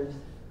 it removes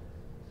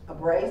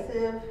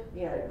abrasive,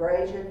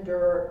 abrasion,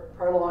 dirt,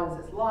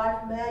 prolongs its life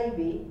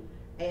maybe,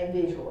 and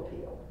visual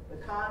appeal. The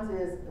cons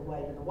is the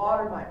weight of the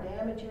water might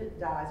damage it,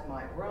 dyes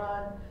might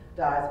run,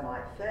 dyes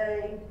might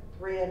fade,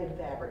 thread and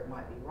fabric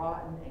might be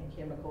rotten, and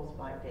chemicals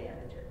might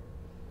damage it.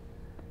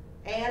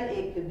 And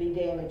it could be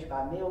damaged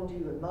by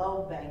mildew and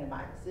mold, bane of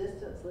my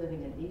existence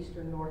living in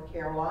eastern North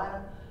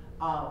Carolina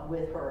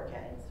with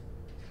hurricanes.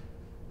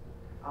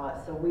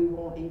 So we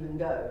won't even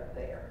go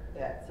there.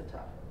 That's a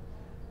tough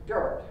one.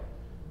 Dirt,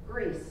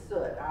 grease,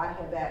 soot. I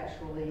have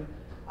actually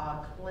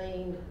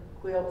cleaned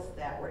quilts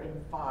that were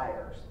in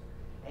fires,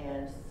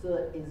 and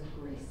soot is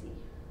greasy,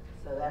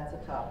 so that's a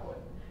tough one.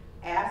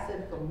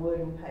 Acid from wood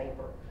and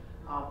paper.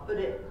 Put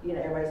it, you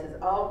know, everybody says,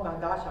 oh my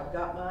gosh, I've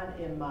got mine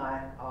in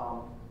my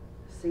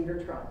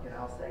cedar trunk, and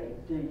I'll say,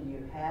 do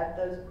you have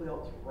those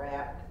quilts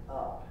wrapped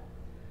up?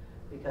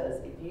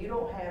 Because if you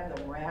don't have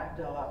them wrapped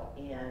up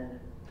in,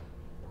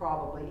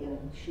 probably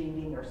in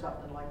sheeting or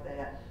something like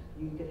that,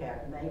 you could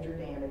have major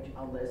damage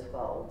on those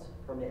folds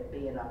from it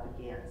being up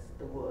against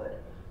the wood.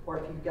 Or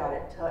if you've got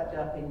it tucked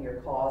up in your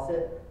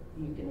closet,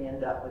 you can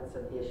end up with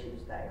some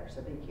issues there,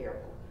 so be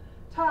careful.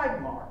 Tide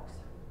marks.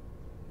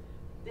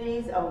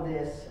 These on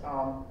this,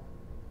 I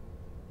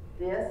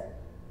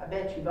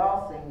bet you've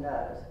all seen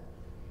those,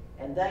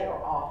 and they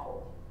are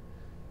awful.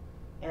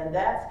 And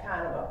that's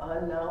kind of an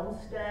unknown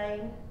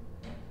stain,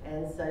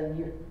 and so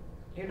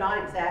you're not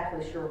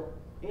exactly sure,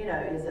 you know,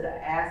 is it an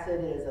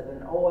acid, is it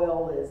an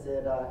oil, is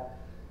it a,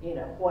 you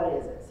know, what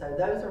is it? So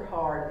those are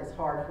hard, it's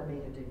hard for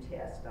me to do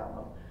tests on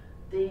them.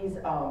 These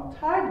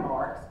tide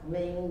marks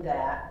mean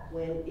that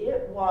when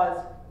it was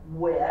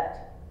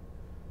wet,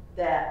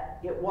 that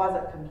it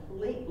wasn't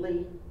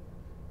completely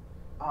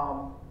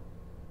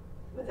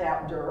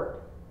without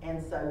dirt,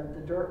 and so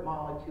the dirt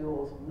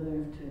molecules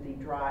moved to the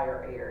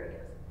drier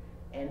areas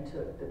and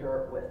took the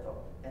dirt with them,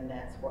 and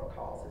that's what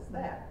causes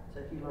that. So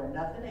if you learn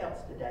nothing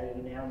else today,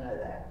 you now know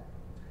that.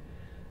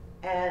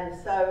 And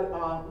so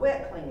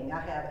wet cleaning,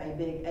 I have a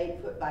big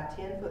 8-foot by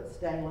 10-foot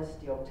stainless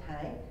steel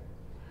tank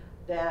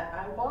that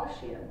I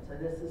wash in. So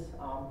this is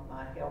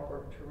my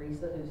helper,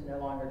 Teresa, who's no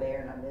longer there,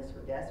 and I miss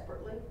her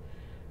desperately.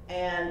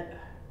 And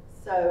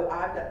so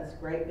I've got this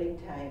great big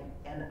tank,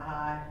 and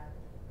I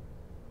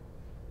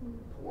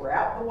pour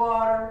out the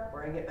water,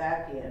 bring it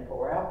back in,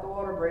 pour out the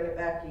water, bring it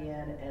back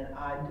in, and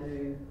I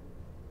do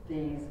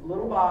these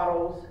little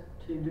bottles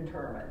to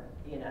determine,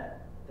 you know,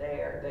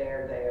 there,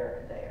 there, there,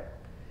 and there.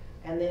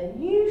 And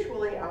then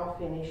usually I'll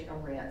finish a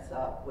rinse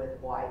up with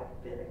white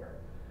vinegar.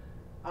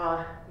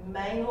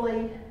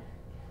 Mainly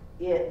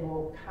it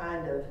will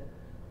kind of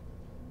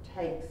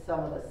take some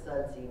of the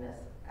sudsiness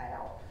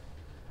out.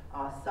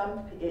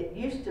 It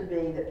used to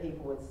be that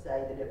people would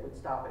say that it would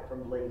stop it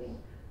from bleeding.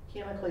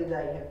 Chemically,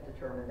 they have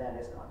determined that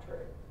is not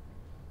true.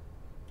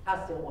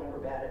 I still wonder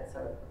about it,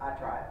 so I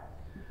try it.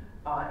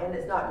 And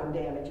it's not going to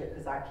damage it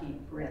because I keep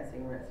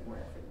rinsing, rinsing,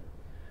 rinsing.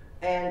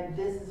 And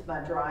this is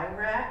my drying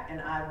rack,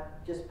 and I've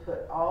just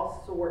put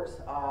all sorts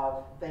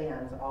of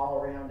fans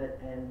all around it,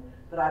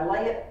 but I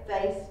lay it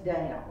face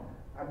down.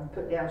 I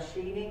put down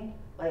sheeting,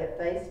 lay it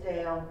face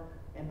down,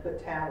 and put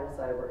towels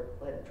over it.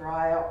 Let it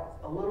dry out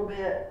a little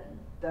bit.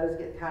 Those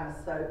get kind of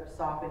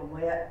sopping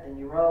wet, then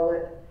you roll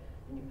it,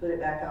 and you put it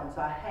back on.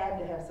 So I had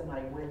to have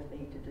somebody with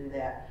me to do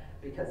that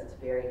because it's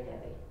very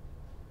heavy.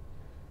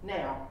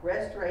 Now,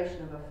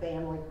 restoration of a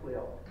family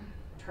quilt.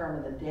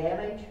 Determine the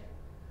damage.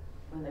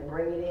 When they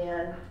bring it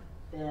in,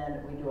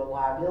 then we do a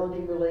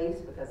liability release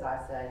because I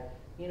say,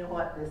 you know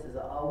what, this is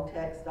an old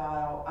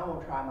textile. I'm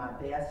gonna try my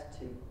best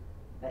to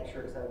make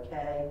sure it's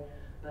okay,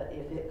 but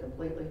if it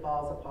completely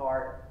falls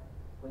apart,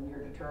 when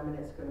you're determined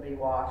it's gonna be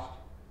washed,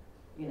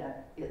 you know,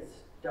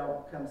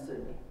 don't come sue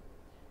me.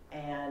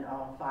 And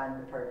find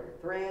the appropriate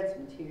threads,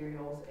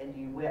 materials, and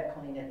you wet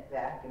clean it,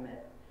 vacuum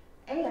it,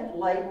 and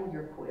label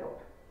your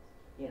quilt,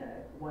 you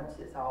know, once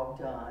it's all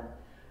done.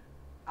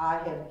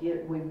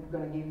 We're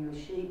going to give you a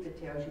sheet that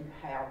tells you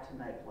how to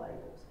make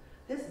labels.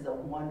 This is a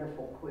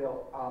wonderful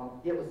quilt.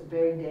 It was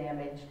very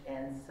damaged,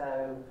 and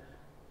so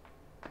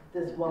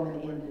this woman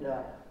ended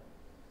up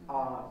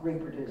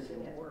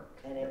reproducing it,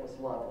 and it was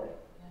lovely.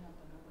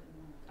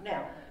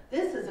 Now,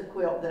 this is a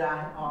quilt that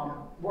I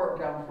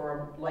worked on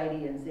for a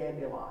lady in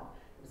Zebulon.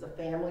 It was a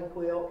family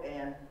quilt,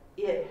 and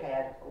it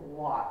had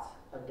lots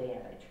of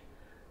damage.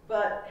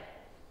 But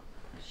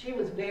she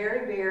was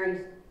very,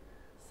 very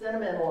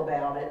sentimental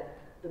about it.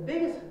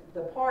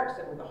 The parts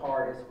that were the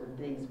hardest were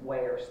these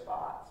wear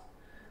spots,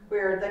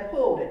 where they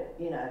pulled it,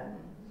 you know,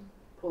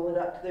 pull it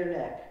up to their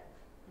neck,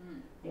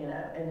 you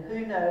know, and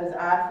who knows,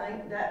 I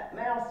think that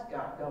mouse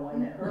got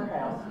going at her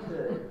house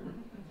too.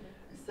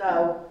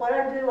 So what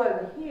I do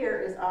over here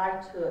is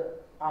I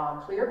took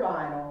clear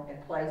vinyl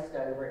and placed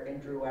over it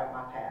and drew out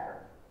my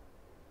pattern.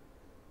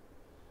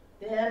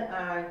 Then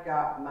I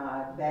got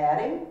my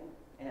batting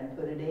and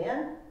put it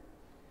in,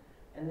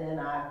 and then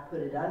I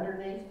put it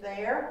underneath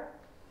there,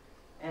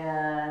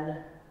 and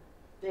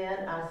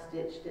then I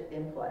stitched it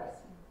in place.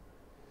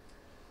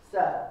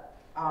 So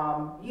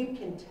you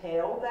can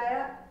tell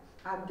that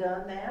I've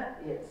done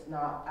that.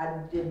 I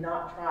did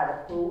not try to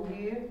fool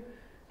you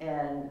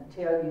and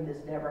tell you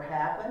this never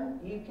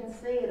happened. You can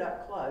see it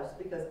up close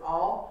because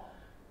all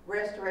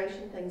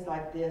restoration things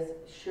like this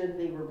should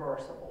be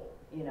reversible.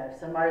 You know, if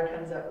somebody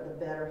comes up with a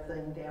better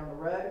thing down the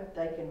road,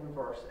 they can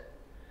reverse it.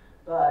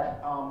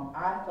 But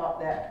I thought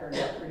that turned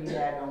out pretty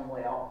daggone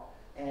well,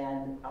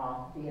 and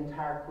the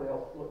entire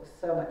quilt looks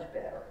so much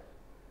better.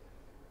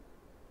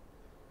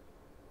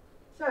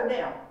 So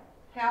now,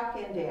 how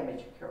can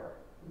damage occur?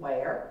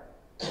 Where,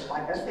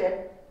 like I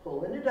said,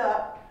 pulling it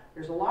up.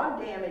 There's a lot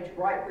of damage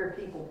right where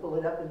people pull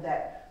it up. In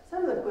fact,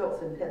 Some of the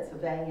quilts in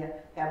Pennsylvania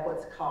have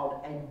what's called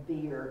a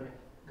beard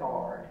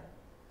guard,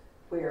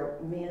 where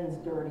men's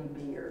dirty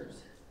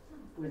beards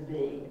would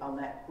be on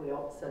that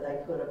quilt, so they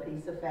put a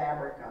piece of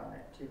fabric on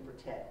it to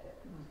protect it.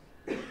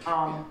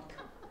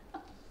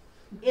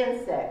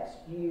 Insects,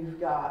 you've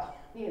got,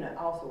 you know,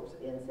 all sorts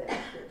of insects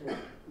that just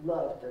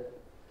love to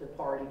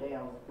party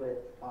down with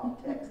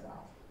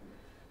textiles.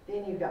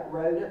 Then you've got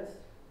rodents,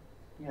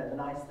 you know, the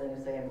nice thing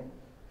is saying,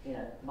 you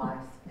know,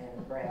 mice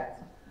and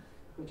rats,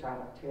 which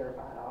I'm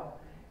terrified of.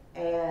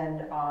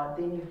 And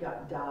then you've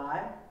got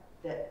dye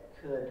that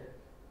could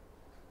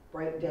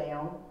break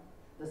down.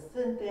 The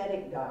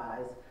synthetic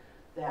dyes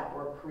that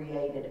were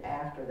created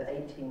after the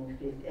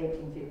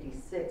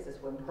 1856 is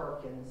when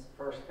Perkins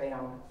first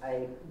found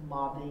a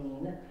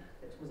mauvine,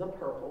 which was a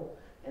purple,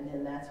 and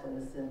then that's when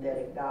the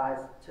synthetic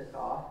dyes took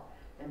off.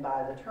 And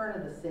by the turn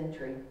of the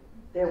century,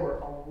 there were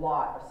a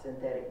lot of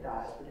synthetic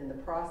dyes, but in the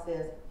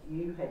process,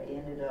 you had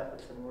ended up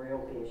with some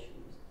real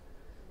issues.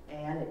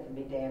 And it can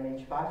be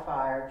damaged by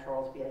fire.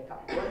 Charles B.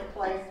 Aycock's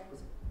workplace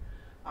was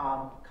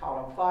caught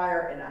on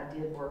fire, and I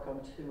did work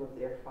on 2 of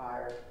their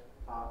fire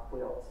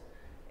quilts,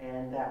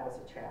 and that was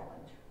a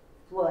challenge.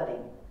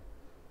 Flooding,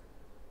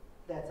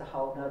 that's a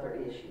whole nother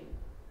issue.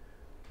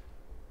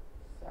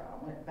 So I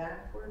went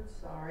backwards,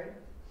 sorry.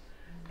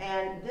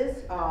 And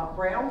this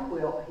brown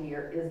quilt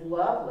here is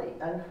lovely.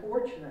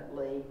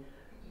 Unfortunately,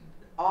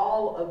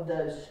 all of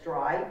those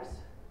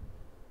stripes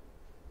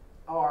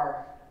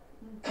are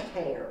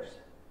tears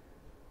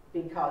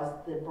because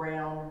the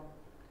brown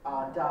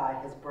dye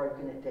has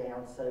broken it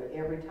down, so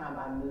every time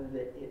I move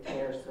it, it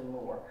tears some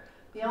more.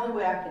 The only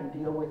way I can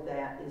deal with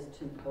that is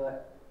to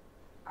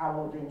I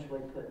will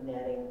eventually put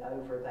netting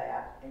over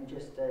that and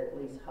just to at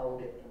least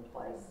hold it in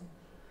place.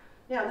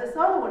 Now this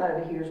other one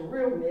over here is a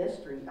real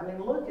mystery. I mean,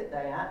 look at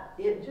that.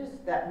 It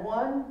just, that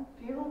one,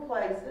 few little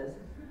places,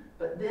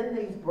 but then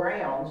these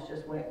browns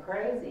just went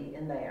crazy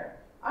in there.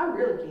 I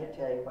really can't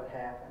tell you what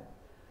happened.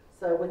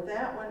 So with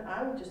that one,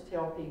 I would just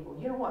tell people,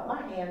 you know what,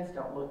 my hands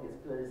don't look as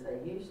good as they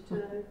used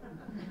to.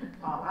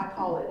 I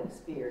call it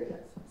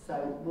experience.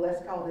 So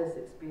let's call this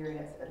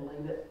experience and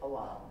leave it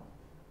alone.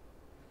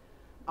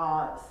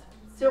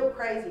 Silk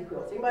crazy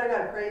quilts. Anybody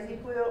got a crazy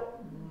quilt?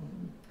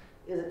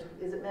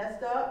 Is it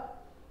messed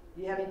up?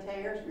 Do you have any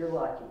tears? You're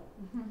lucky.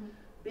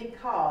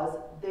 Because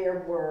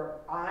there were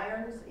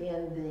irons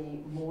in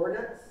the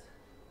mordants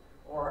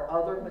or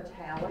other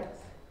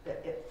metallics.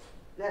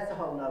 That's a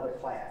whole nother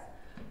class.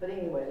 But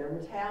anyway, they're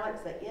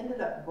metallics. They ended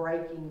up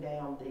breaking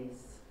down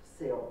these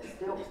silks.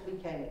 Silks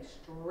became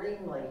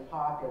extremely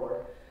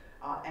popular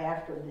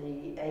after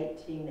the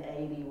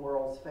 1880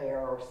 World's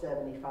Fair or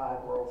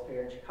 75 World's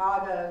Fair in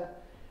Chicago.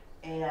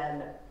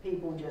 And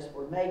people just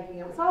were making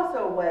them. It's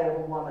also a way of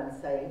a woman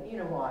saying, you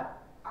know what,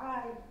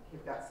 I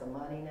have got some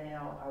money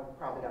now. I've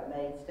probably got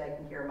maids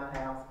taking care of my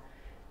house.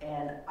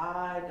 And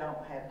I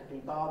don't have to be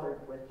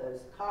bothered with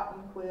those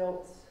cotton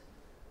quilts.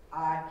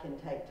 I can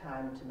take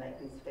time to make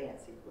these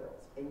fancy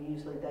quilts. And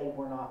usually they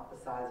were not the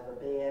size of a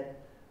bed.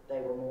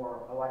 They were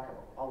more like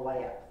a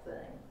lap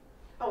thing.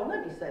 Oh, and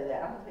let me say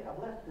that. I've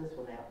left this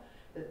one out.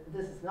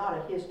 This is not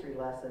a history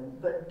lesson,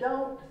 but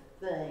don't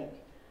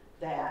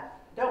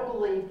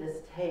believe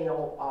this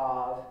tale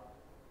of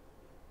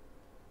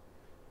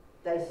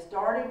they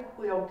started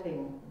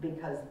quilting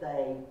because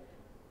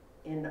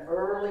in the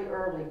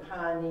early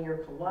pioneer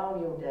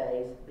colonial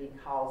days,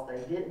 because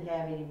they didn't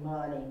have any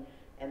money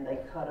and they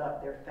cut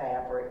up their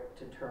fabric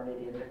to turn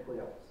it into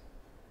quilts.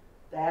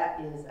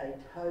 That is a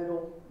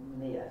total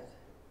myth.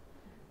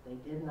 They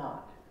did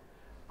not.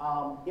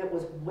 It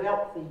was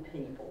wealthy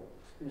people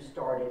who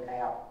started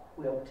out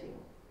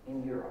quilting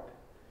in Europe.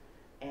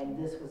 And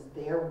this was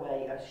their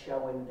way of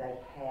showing they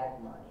had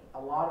money. A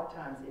lot of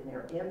times in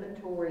their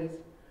inventories,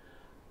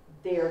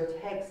 their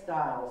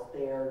textiles,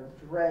 their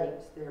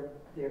drapes,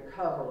 their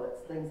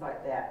coverlets, things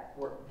like that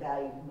were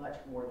valued much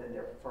more than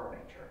their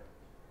furniture.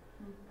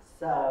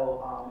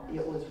 So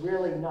it was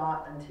really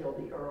not until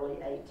the early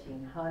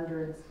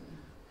 1800s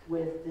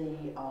with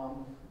the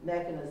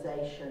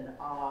mechanization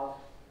of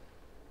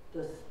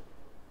the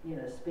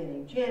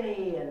spinning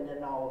jenny, and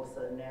then all of a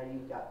sudden now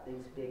you've got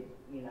these big,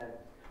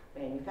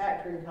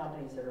 manufacturing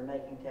companies that are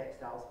making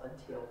textiles,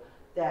 until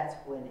that's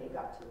when it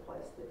got to the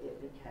place that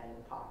it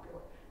became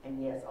popular. And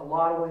yes, a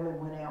lot of women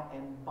went out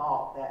and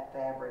bought that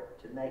fabric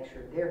to make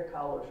sure their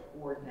colors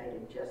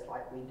coordinated just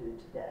like we do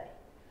today.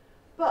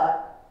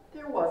 But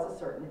there was a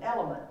certain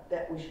element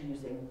that was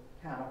using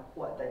kind of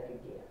what they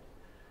could get.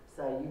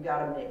 So you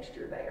got a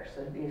mixture there.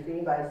 So if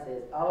anybody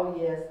says, oh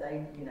yes,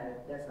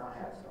 that's not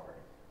how it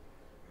started.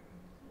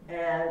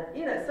 And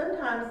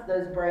sometimes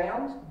those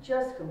browns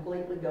just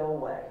completely go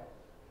away.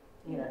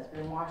 It's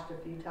been washed a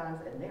few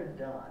times and they're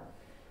done.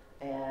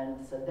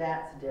 And so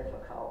that's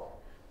difficult.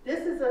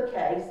 This is a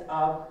case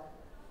of,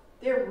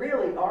 there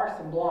really are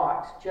some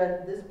blocks.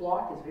 This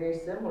block is very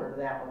similar to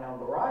that one on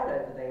the right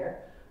over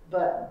there,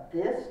 but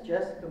this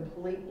just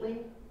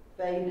completely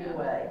faded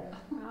away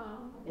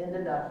into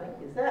nothing.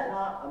 Is that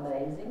not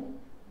amazing?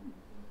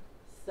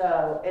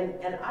 So,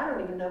 and I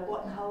don't even know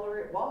what color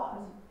it was.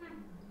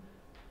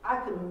 I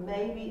could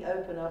maybe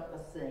open up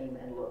a seam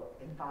and look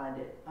and find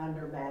it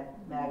under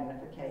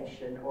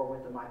magnification or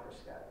with a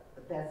microscope,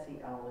 but that's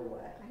the only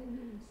way.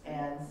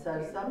 And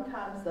so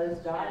sometimes those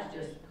dies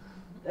just,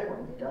 they were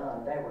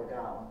done, they were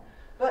gone.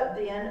 But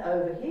then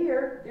over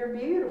here, they're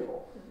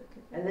beautiful.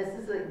 And this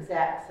is the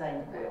exact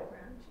same quilt.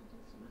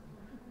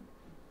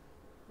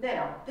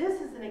 Now,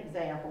 this is an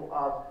example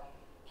of,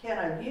 can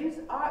I use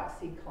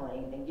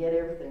OxyClean and get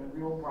everything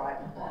real bright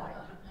and white?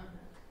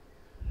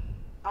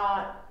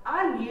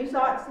 I use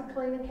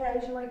OxyClean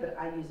occasionally, but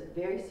I use it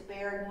very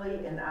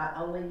sparingly, and I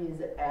only use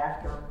it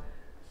after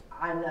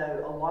I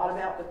know a lot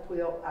about the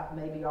quilt. I've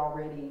maybe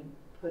already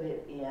put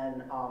it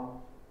in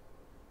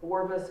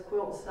Orvis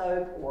quilt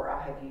soap, or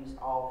I have used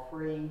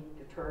all-free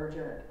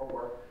detergent,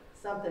 or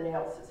something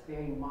else that's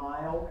very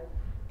mild.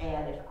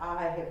 And if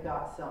I have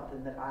got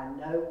something that I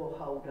know will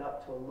hold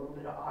up to a little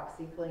bit of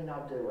OxyClean,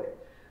 I'll do it.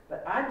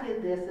 But I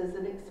did this as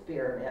an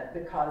experiment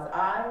because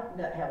I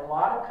have a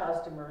lot of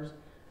customers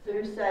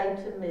who say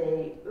to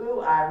me, ooh,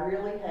 I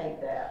really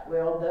hate that.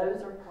 Well,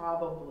 those are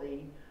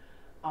probably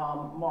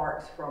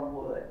marks from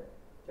wood.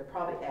 They're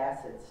probably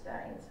acid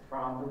stains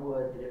from the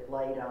wood that it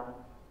laid on.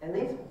 And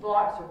these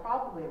blocks are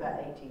probably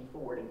about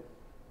 1840.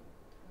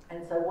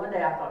 And so one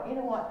day I thought, you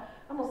know what,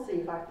 I'm gonna see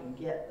if I can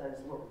get those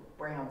little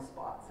brown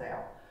spots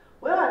out.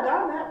 Well, I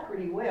got them out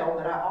pretty well,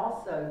 but I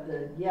also,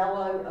 the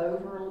yellow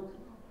over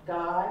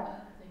dye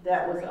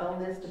that was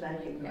on this to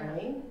make it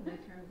green,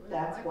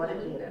 that's what it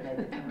did, it made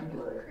it turn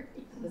blue.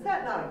 Is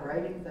that not a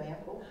great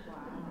example?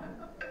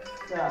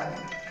 So,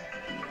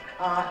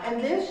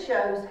 and this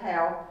shows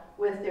how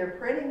with their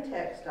printing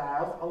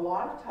textiles, a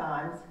lot of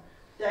times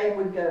they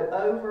would go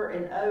over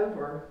and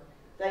over.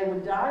 They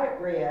would dye it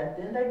red,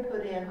 then they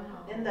put in,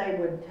 then they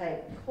would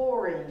take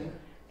chlorine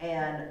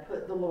and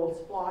put the little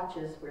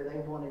splotches where they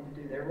wanted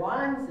to do their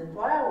lines and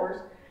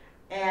flowers,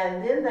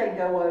 and then they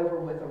go over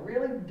with a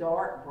really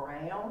dark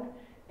brown,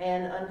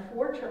 and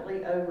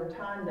unfortunately over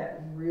time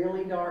that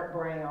really dark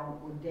brown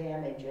would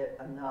damage it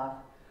enough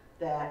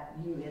that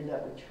you end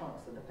up with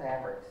chunks of the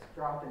fabrics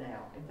dropping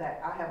out. In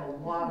fact, I have a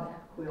lot of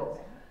quilts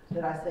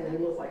that I say they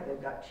look like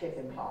they've got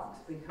chicken pox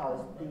because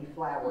the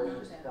flowers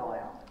just fell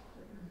out.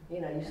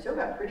 You know, you still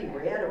got pretty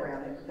red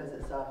around it because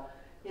it's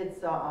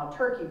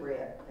turkey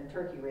red, and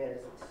turkey red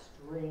is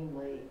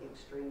extremely,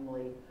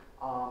 extremely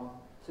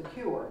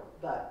secure,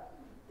 but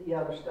the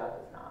other stuff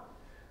is not.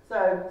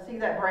 So, see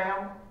that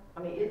brown?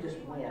 I mean, it just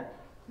went.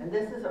 And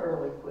this is an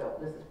early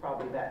quilt. This is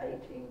probably about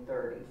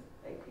 1830s,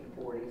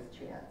 1840s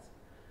chintz.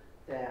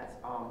 That's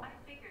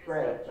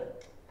great,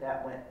 but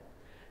that went.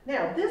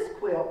 Now, this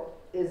quilt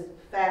is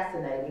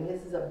fascinating.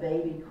 This is a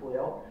baby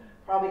quilt,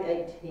 probably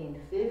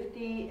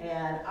 1850,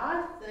 and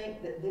I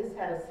think that this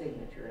had a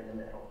signature in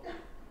the middle.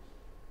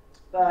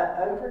 But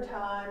over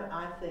time,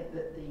 I think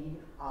that the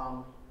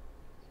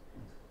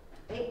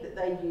ink that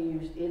they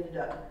used ended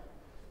up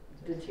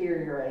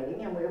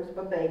deteriorating, and it was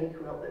a baby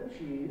quilt that was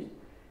used,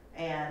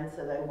 and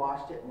so they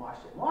washed it and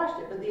washed it and washed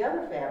it, but the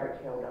other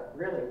fabric held up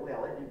really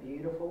well. Isn't it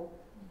beautiful?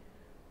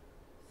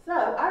 So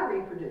I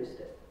reproduced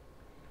it,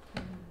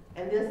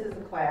 and this is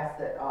a class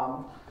that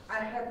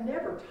I have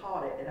never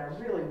taught it, and I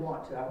really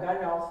want to. I've got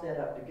it all set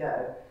up to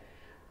go.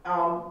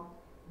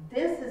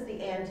 This is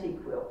the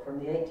antique quilt from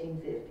the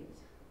 1850s.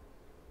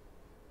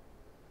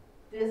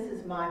 This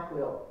is my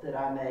quilt that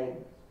I made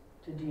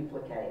to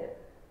duplicate it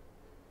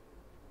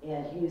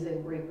and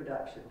using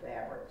reproduction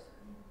fabrics.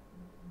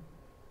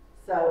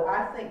 So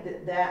I think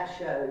that that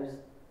shows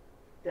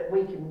that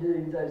we can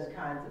do those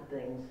kinds of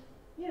things,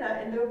 you know,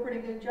 and do a pretty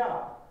good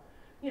job.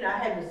 You know, I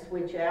had to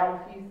switch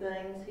out a few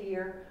things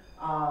here.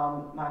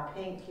 My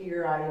pink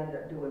here, I ended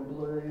up doing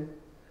blue,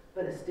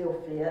 but it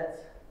still fits.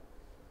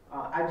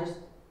 I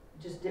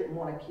just didn't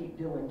want to keep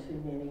doing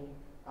too many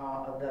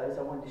of those.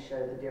 I wanted to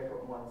show the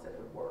different ones that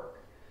would work.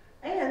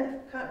 And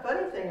the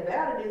funny thing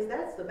about it is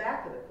that's the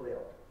back of the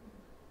quilt.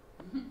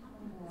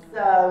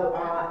 So,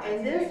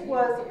 and this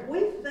was,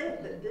 we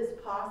think that this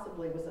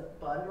possibly was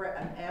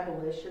an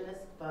abolitionist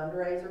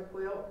fundraiser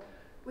quilt.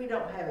 We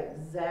don't have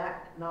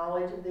exact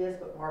knowledge of this,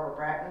 but Barbara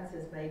Brackman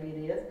says maybe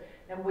it is.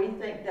 And we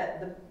think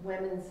that the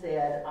women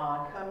said,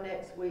 come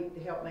next week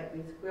to help make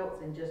these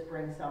quilts and just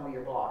bring some of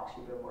your blocks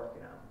you've been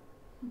working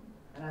on.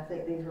 And I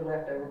think these were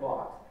leftover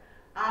blocks.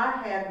 I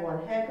had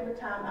one heck of a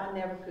time. I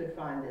never could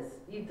find this.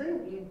 You'd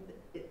think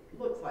it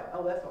looks like,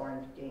 oh, that's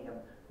orange gingham.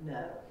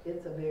 No,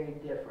 it's a very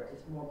different.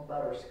 It's more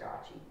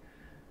butterscotchy.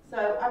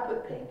 So I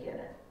put pink in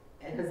it,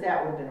 because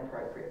that would have been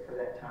appropriate for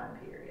that time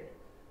period.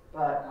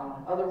 But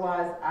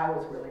otherwise, I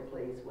was really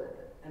pleased with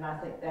it. And I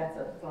think that's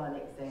a fun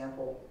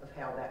example of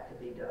how that could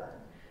be done.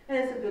 And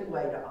it's a good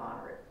way to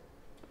honor it.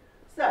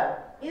 So,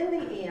 in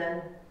the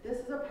end, this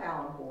is a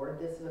palincord.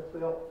 This is a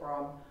quilt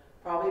from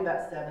probably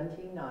about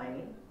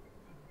 1790.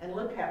 And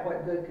look at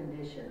what good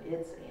condition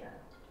it's in.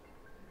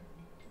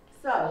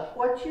 So,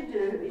 what you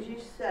do is you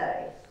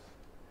say,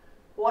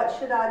 what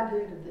should I do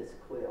to this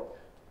quilt?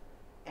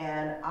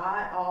 And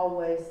I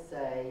always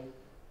say,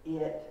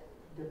 it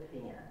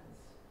depends.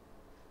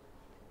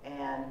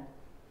 And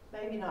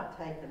maybe not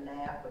take a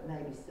nap, but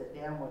maybe sit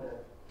down with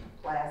a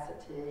glass of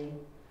tea,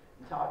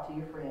 and talk to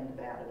your friend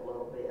about it a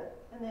little bit,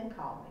 and then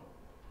call me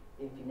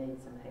if you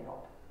need some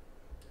help.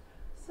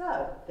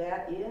 So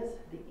that is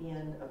the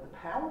end of the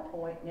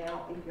PowerPoint.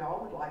 Now, if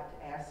y'all would like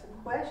to ask some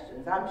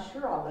questions, I'm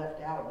sure I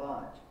left out a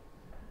bunch,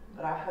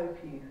 but I hope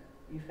you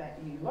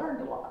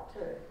learned a lot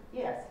too.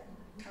 Yes.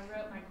 I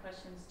wrote my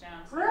questions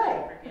down so Great. I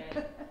don't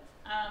forget.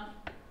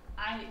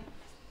 I,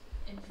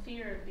 in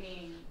fear of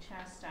being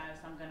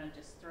chastised, I'm going to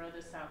just throw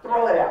this out there.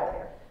 Throw it out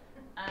there.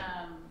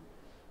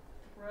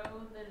 Throw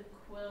the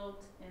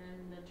quilt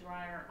in the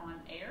dryer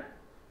on air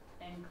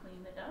and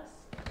clean the dust.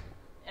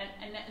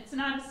 And it's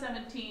not a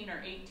 17 or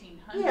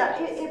 1800s. Yeah,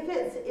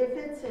 if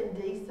it's in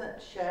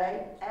decent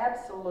shape,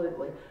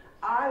 absolutely.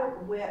 I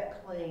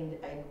wet cleaned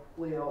a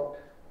quilt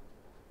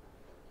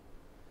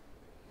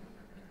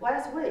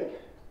last week,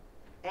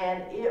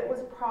 and it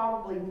was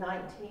probably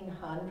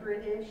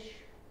 1900-ish.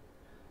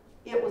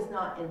 It was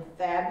not in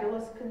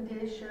fabulous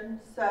condition,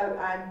 so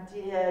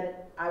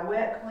I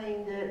wet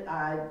cleaned it,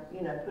 I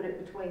put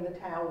it between the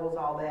towels,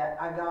 all that.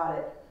 I got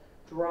it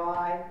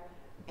dry,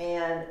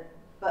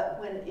 but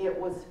when it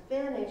was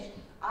finished,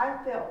 I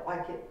felt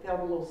like it felt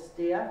a little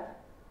stiff,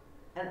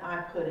 and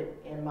I put it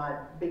in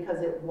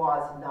because it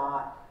was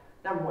not,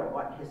 number one, it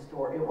wasn't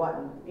historic, it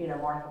wasn't,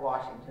 Martha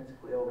Washington's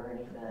quilt or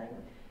anything,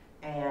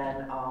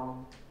 and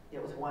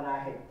it was one I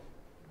had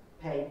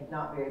paid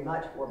not very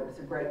much for, but it's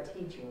a great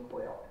teaching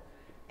quilt.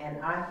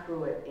 And I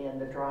threw it in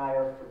the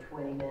dryer for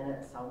 20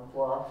 minutes on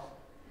fluff,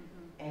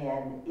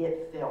 and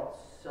it felt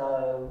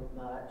so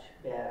much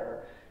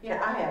better. I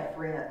have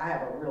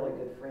a really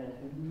good friend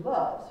who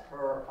loves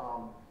her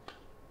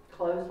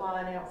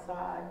clothesline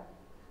outside.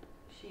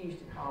 She used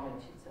to call me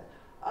and she'd say,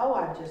 "Oh,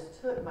 I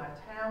just took my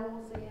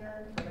towels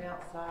in from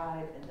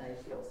outside and they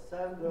feel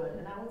so good."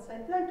 And I would say,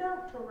 "They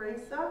don't,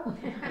 Teresa.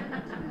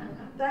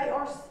 They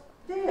are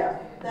stiff.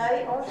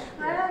 They are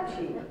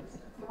scratchy.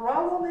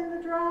 Throw them in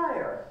the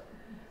dryer."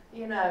 I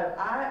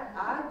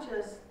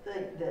just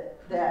think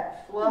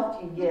that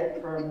fluff you get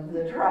from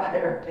the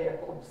dryer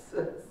helps.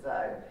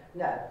 So,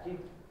 no,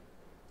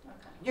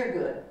 you're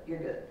good. You're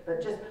good.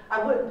 But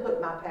I wouldn't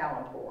put my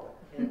Palantir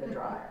in the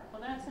dryer.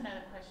 Well, that's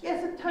another question.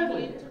 Yes, it's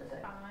totally Can you different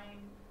thing.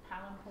 define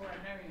Palantir?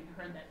 I've never even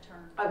heard that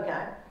term.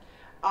 Okay.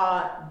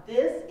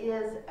 This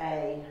is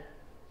a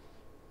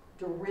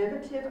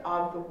derivative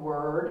of the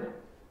word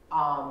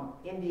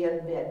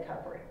Indian bed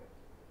covering.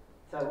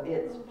 So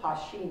it's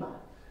Pashima.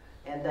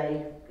 And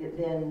it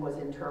then was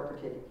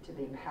interpreted to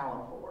be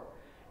Palantir.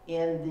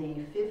 In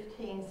the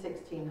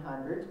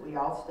 1600s, we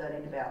all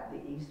studied about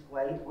the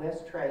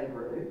East-West trade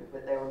route,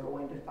 but they were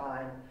going to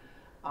find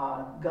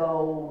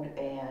gold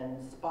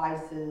and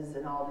spices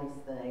and all these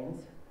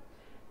things.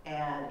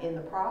 And in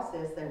the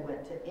process, they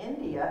went to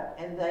India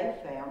and they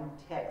found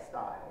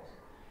textiles.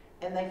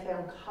 And they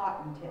found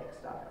cotton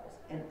textiles.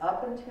 And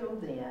up until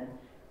then,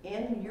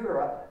 in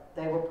Europe,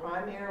 they were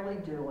primarily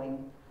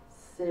doing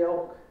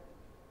silk,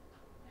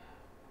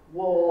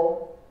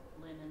 wool,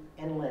 Linen.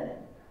 and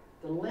linen.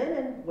 The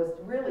linen was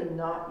really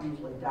not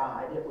usually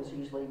dyed. It was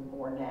usually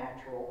more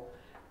natural.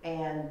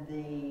 And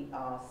the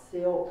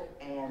silk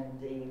and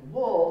the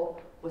wool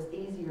was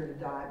easier to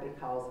dye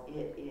because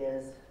it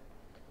is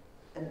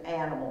an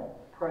animal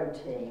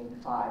protein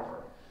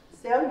fiber.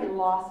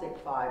 Cellulosic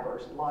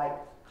fibers like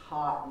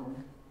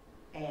cotton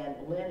and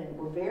linen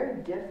were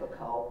very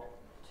difficult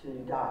to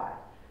dye.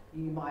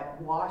 You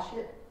might wash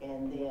it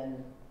and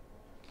then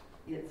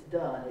it's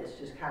done. It's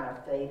just kind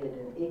of faded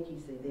and icky,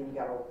 so then you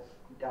got to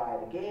dye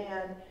it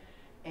again.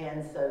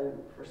 And so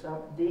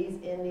these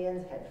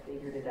Indians had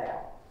figured it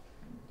out.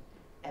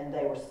 And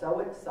they were so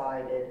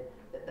excited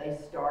that they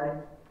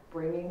started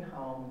bringing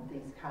home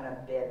these kind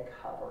of bed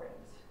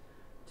coverings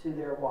to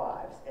their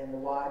wives. And the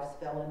wives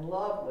fell in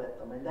love with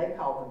them, and they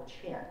called them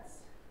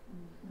chintz.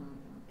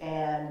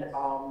 And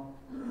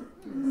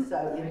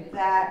so in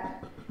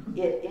fact,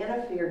 it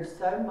interfered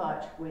so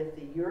much with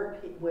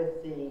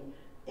the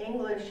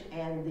English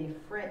and the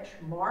French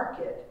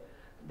market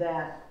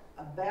that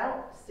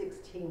about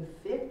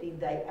 1650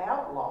 they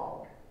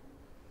outlawed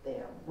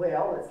them.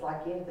 Well, it's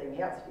like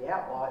anything else, if you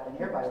outlaw it, then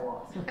everybody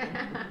wants it.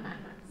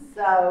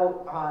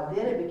 So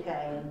then it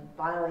became,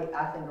 finally,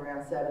 I think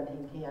around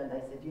 1710,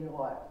 they said, you know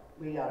what,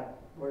 we got to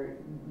worry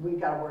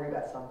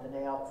about something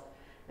else.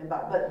 And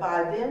but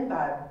by then,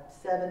 by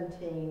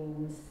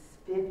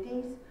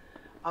 1750s,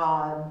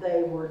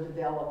 they were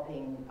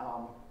developing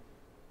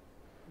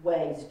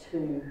ways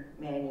to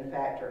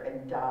manufacture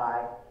and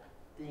dye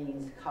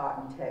these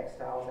cotton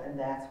textiles, and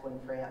that's when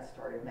France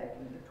started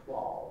making the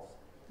toiles,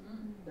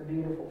 the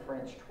beautiful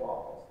French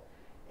toiles.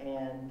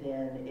 And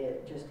then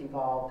it just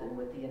evolved, and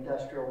with the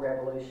Industrial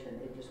Revolution,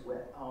 it just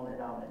went on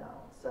and on and on.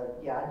 So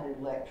yeah, I do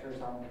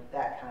lectures on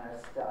that kind of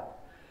stuff.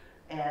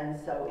 And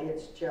so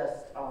it's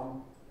just,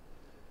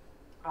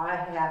 I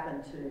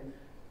happen to,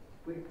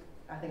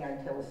 I think I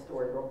can tell this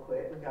story real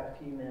quick, we've got a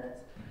few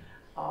minutes.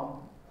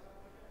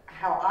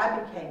 How I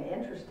became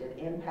interested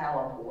in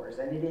Palantirs,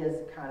 and it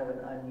is kind of an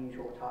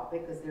unusual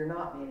topic because there are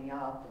not many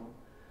of them.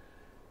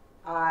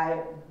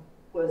 I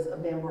was a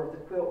member of the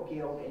Quilt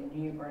Guild in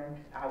New Bern.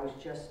 I was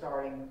just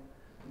starting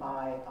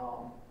my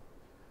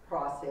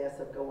process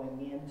of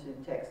going into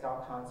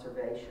textile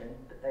conservation,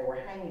 but they were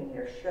hanging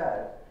their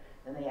show,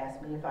 and they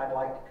asked me if I'd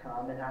like to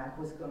come, and I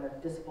was going to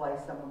display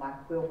some of my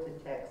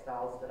quilted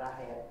textiles that I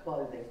had,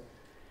 clothing.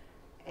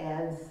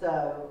 And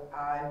so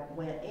I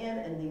went in,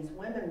 and these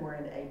women were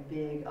in a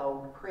big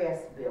old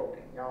Crest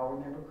building. Y'all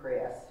remember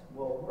Crest,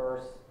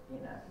 Woolworths, you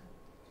know,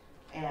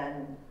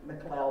 and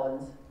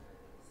McClellan's.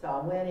 So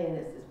I went in,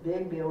 it's this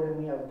big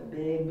building, you know, with the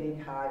big,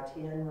 big high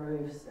tin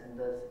roofs and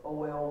the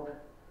oiled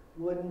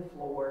wooden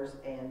floors,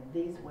 and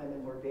these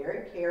women were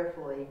very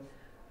carefully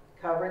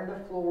covering the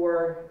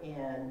floor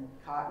in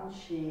cotton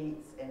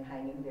sheets and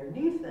hanging their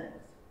new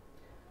things.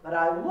 But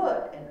I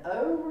looked, and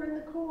over in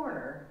the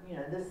corner, you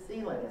know, this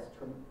ceiling is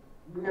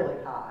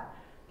really high.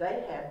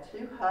 They had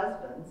two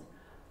husbands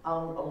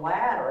on a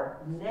ladder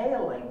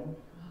nailing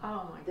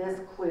this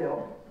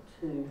quilt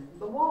to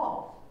the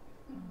wall.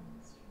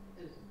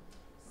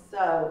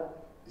 So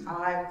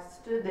I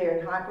stood there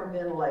and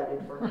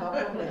hyperventilated for a couple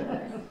of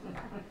minutes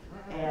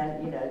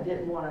and, you know,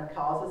 didn't want to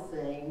cause a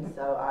scene.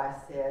 So I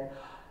said,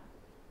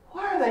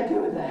 "Why are they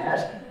doing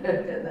that?"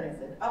 And they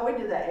said, "Oh, we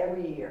do that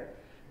every year."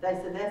 They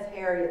said, "That's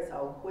Harriet's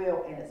old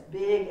quilt, and it's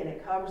big, and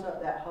it covers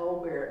up that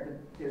hole where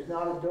there's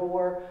not a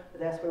door,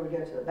 but that's where we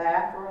go to the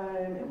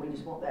bathroom, and we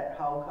just want that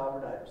hole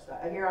covered over." So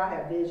here I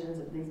have visions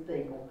of these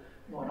people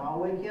going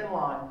all weekend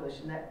long,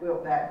 pushing that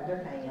quilt back with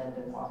their hand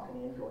and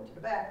walking in, going to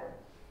the bathroom.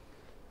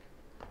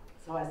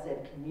 So I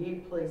said, "Can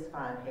you please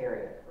find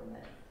Harriet for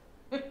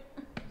me?"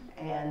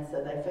 And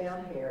so they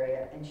found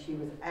Harriet, and she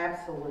was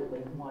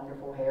absolutely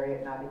wonderful. Harriet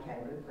and I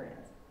became good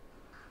friends.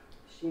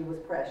 She was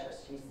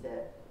precious. She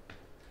said,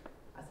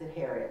 I said,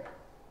 "Harriet,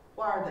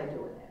 why are they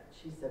doing that?"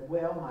 She said,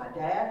 "Well, my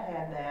dad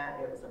had that.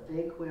 It was a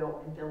big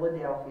quilt in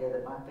Philadelphia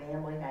that my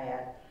family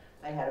had.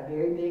 They had a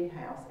very big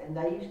house, and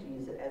they used to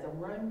use it as a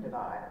room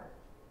divider."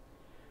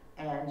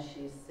 And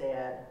she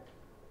said,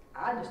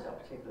 "I just don't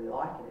particularly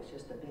like it. It's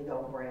just a big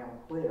old brown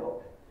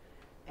quilt."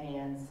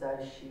 And so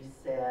she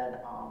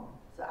said,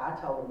 so I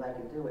told them they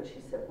could do it.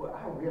 She said, "Well,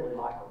 I really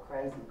like her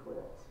crazy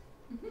quilts."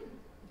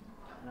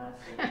 And I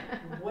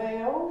said,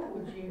 "Well,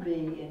 would you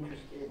be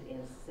interested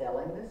in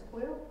selling this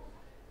quilt?"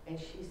 And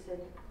she said,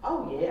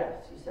 "Oh,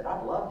 yes." She said,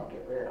 "I'd love to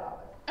get rid of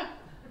it."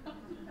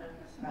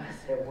 And I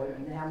said, "Well,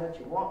 you know how much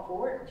you want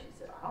for it?" And she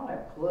said, "I don't have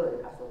a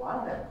clue." I said, "Well, I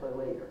don't have a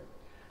clue either."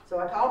 So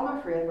I called my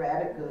friend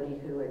Rabbit Goody,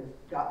 who had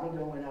got me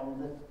going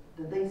on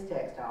these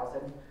textiles.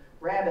 And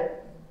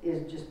Rabbit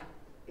is just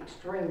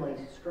extremely,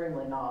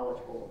 extremely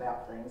knowledgeable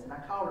about things. And I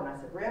called her and I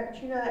said,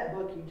 "Rabbit, you know that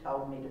book you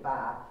told me to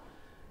buy?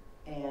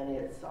 And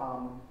it's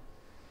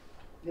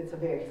a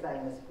very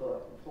famous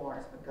book,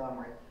 Florence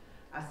Montgomery."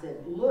 I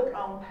said, "Look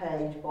on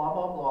page blah,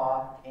 blah,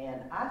 blah,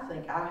 and I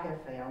think I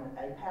have found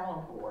a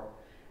palanquin."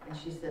 And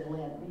she said,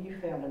 "Lynn, you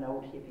found an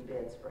old hippie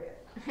bedspread."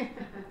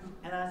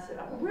 And I said,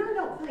 "I really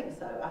don't think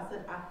so." I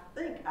said, "I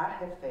think I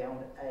have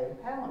found a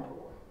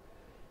palanquin."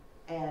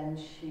 And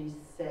she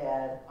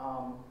said,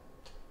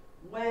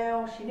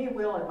 well, she knew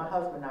Will and my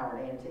husband and I were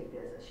in antique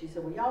business. She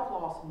said, "Well, y'all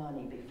have lost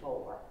money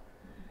before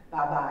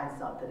by buying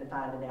something and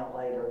finding out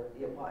later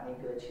it wasn't any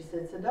good." She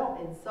said, "So don't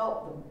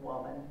insult the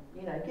woman,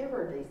 you know, give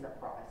her a decent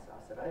price." So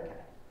I said,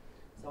 "Okay."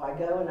 So I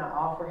go and I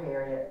offer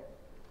Harriet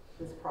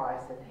this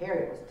price, and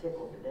Harriet was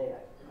tickled to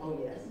death. Oh,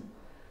 yes.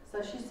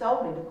 So she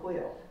sold me the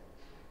quilt.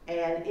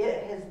 And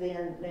it has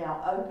then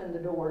now opened the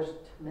doors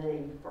to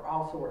me for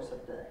all sorts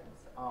of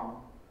things,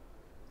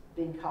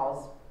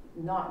 because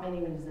not many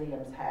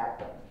museums have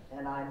them.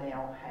 And I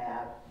now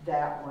have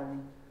that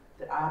one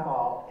that I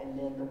bought, and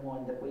then the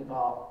one that we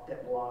bought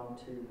that belonged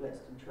to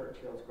Winston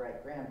Churchill's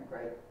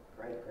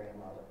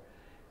great-grandmother.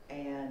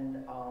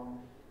 And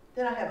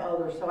then I have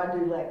others, so I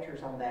do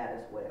lectures on that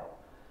as well.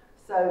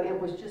 So it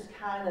was just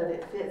kind of,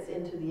 it fits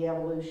into the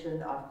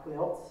evolution of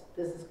quilts.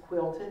 This is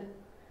quilted.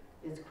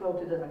 It's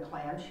quilted in a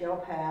clamshell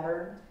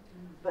pattern.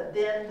 But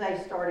then they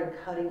started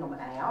cutting them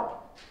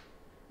out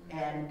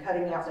and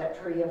cutting out that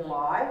tree of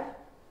life,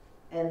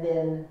 and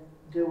then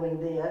doing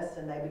this,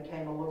 and they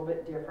became a little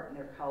bit different in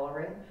their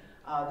coloring.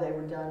 They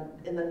were done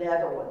in the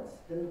Netherlands.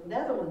 The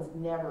Netherlands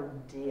never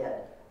did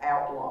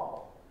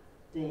outlaw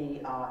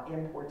the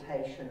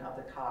importation of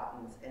the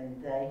cottons,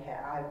 and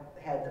I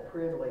had the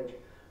privilege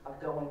of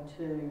going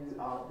to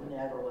the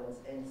Netherlands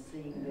and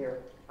seeing their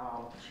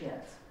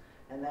chintz.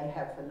 And they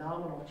have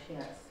phenomenal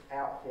chintz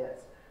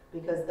outfits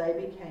because they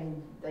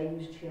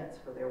use chintz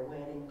for their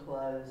wedding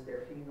clothes,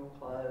 their funeral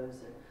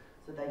clothes, and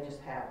so they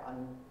just have a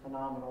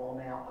phenomenal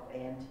amount of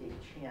antique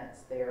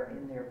chintz there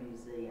in their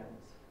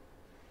museums.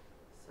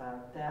 So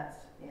that's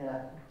in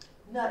a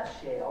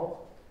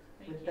nutshell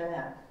with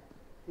that.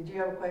 Did you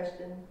have a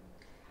question?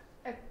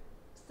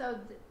 So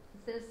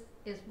this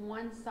is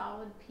one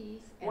solid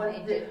piece? And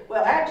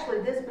Well,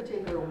 actually, this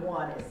particular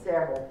one is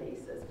several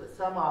pieces, but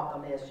some of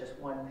them is just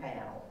one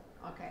panel.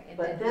 Okay. And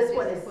But this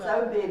one is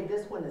so big.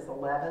 This one is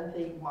 11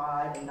 feet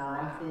wide and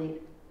 9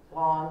 feet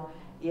long.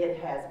 It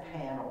has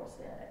panels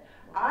in it.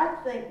 I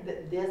think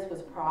that this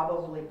was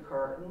probably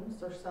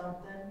curtains or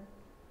something,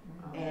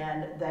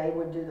 and they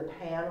would do the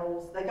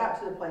panels. They got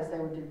to the place they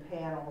would do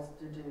panels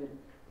to do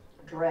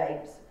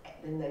drapes,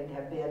 and they'd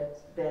have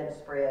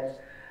bedspreads.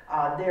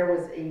 There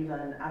was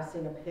even, I've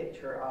seen a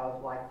picture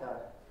of like the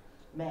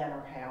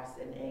manor house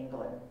in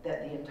England,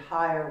 that the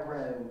entire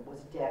room was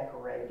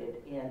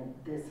decorated in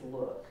this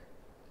look.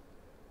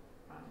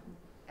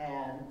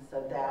 And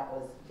so that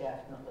was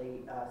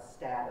definitely a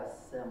status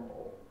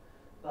symbol.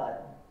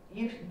 But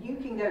you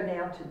can go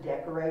down to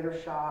decorator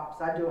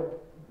shops.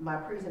 My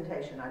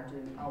presentation I do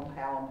on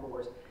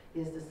Palampours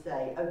is to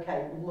say,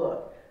 okay,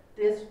 look,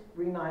 this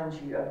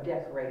reminds you of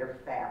decorator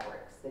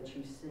fabrics that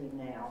you see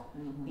now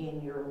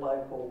in your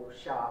local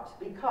shops.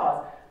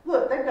 Because,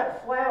 look, they've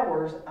got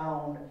flowers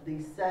on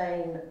the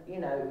same,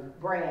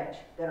 branch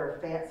that are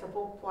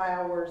fanciful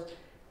flowers,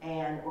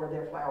 or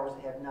they're flowers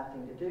that have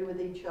nothing to do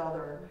with each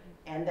other.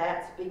 And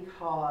that's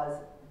because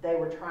they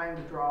were trying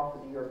to draw for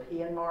the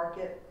European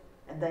market,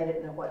 and they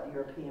didn't know what the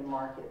European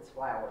market's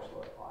flowers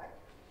looked like.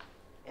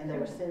 And they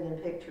were sending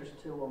pictures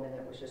to them, and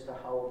it was just a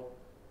whole,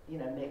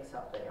 mix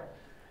up there.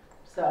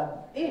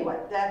 So anyway,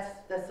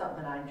 that's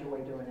something I enjoy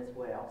doing as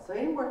well. So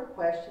any more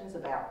questions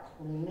about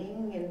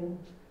cleaning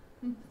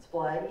and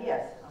display?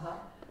 Yes.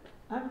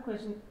 I have a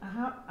question.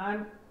 I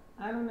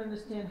don't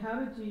understand. How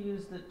did you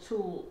use the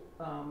tool?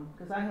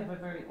 Because I have a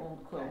very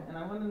old quilt, and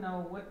I want to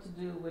know what to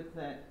do with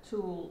that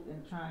tool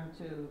in trying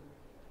to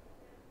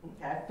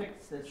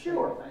fix this thing if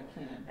I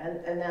can.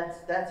 And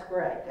that's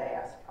great to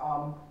ask.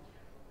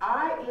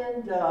 I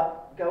end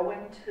up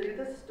going to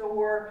the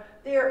store.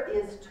 There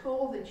is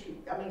tool that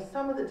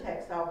some of the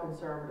textile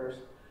conservators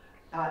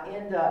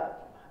end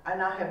up,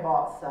 and I have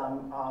bought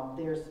some,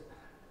 there's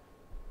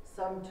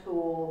some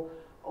tool,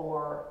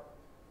 or,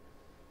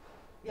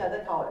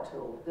 they call it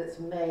tool, that's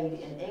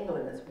made in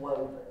England, that's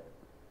woven,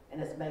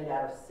 and it's made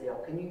out of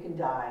silk, and you can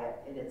dye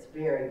it, and it's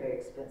very, very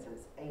expensive.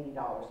 It's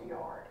 $80 a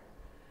yard.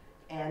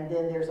 And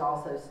then there's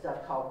also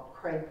stuff called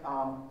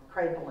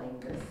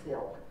crapling with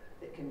silk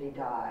that can be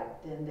dyed.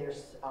 Then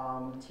there's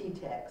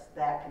T-Tex,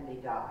 that can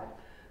be dyed.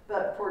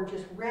 But for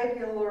just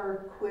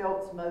regular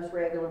quilts, most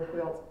regular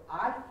quilts,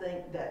 I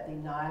think that the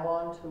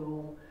nylon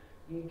tool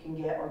you can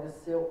get, or the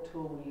silk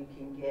tool you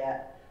can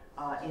get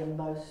in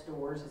most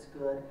stores is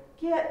good.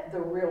 Get the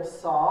real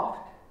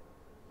soft.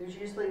 There's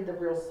usually the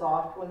real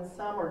soft ones.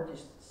 Some are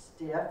just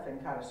stiff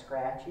and kind of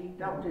scratchy.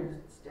 Don't do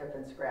stiff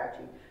and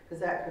scratchy,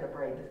 because that could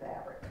abrade the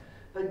fabric.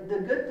 But the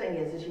good thing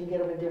is you can get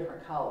them in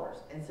different colors.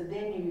 And so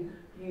then you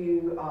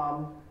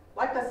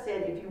like I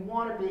said, if you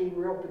want to be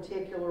real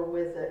particular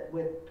with it,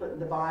 with putting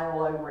the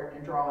vinyl over it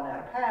and drawing out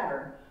a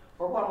pattern,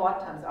 or what a lot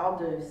of times I'll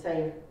do,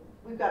 say,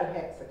 we've got a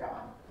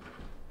hexagon.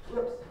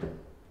 Whoops,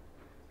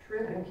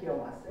 trip and kill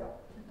myself.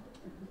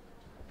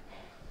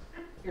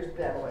 Here's a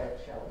better way of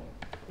showing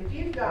you. If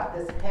you've got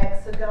this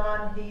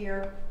hexagon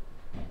here,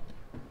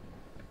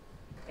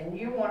 and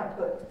you want to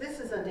put, this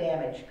is a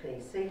damaged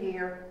piece, see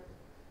here?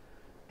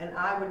 And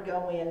I would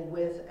go in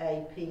with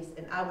a piece,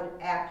 and I would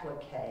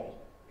applique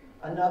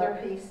another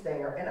piece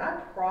there, and I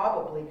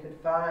probably could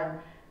find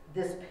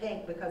this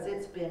pink because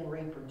it's been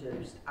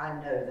reproduced. I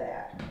know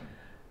that.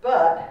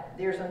 But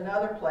there's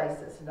another place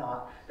that's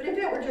not. But if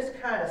it were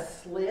just kind of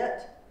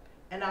slit,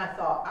 and I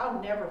thought,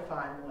 I'll never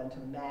find one to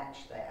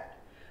match that,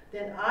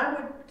 then I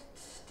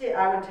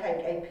would take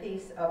a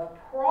piece of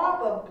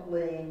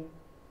probably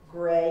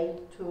gray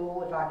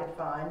tulle if I could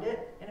find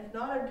it, and if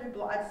not,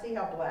 I'd see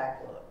how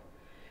black looked.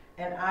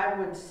 And I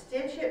would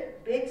stitch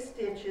it, big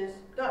stitches,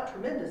 not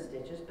tremendous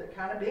stitches, but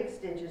kind of big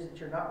stitches that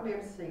you're not going to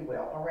be able to see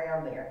well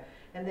around there.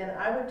 And then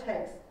I would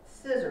take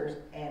scissors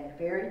and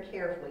very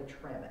carefully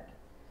trim it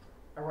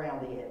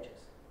around the edges.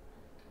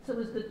 So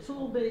is the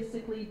tool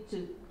basically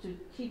to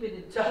keep it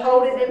in place? To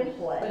hold it in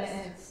place.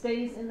 And it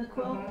stays in the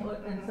quilt?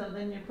 And so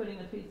then you're putting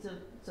a piece of,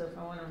 so if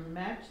I want to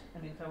match,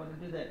 if I want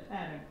to do that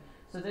pattern,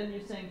 so then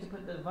you're saying to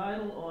put the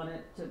vinyl on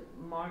it to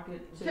mark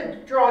it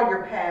to draw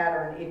your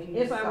pattern if you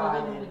decide. If I were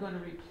literally going to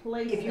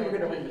replace it. If you were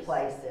going to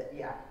replace it,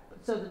 yeah.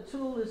 So the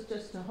tool is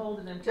just to hold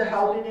it in place? To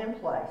hold it in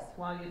place.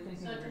 While you're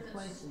thinking of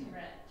replacing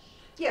it.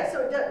 Yeah,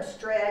 so it doesn't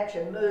stretch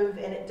and move,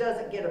 and it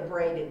doesn't get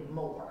abraded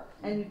more.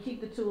 And you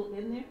keep the tool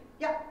in there?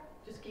 Yeah,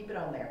 just keep it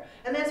on there.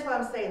 And that's why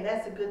I'm saying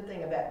that's a good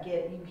thing about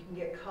you can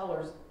get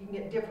colors, you can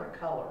get different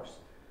colors.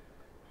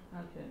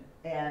 Okay.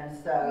 And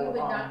so you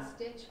would not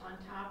stitch on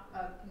top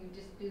of, you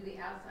just do the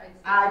outside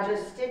stitch? I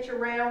just stitch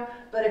around,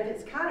 but if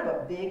it's kind of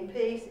a big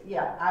piece,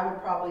 yeah, I would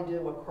probably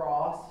do a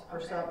cross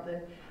or something.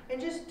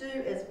 And just do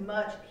as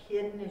much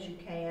hidden as you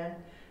can.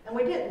 And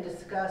we didn't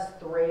discuss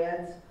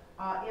threads.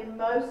 In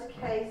most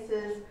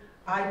cases,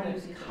 I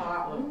use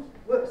cotton.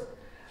 Whoops.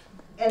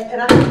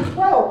 And I,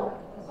 whoa.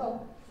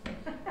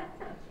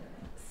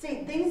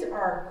 See, these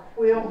are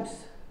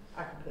quilts.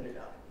 I can put it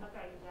up.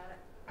 Okay, you got it.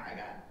 I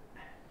got it.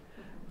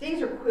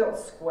 These are quilt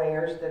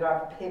squares that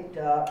I've picked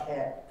up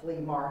at flea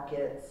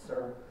markets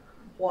or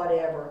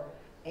whatever.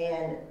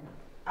 And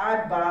I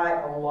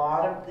buy a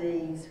lot of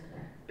these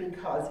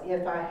because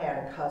if I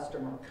had a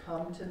customer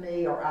come to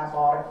me or I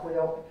bought a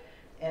quilt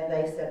and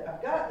they said,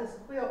 I've got this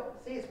quilt,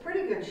 see, it's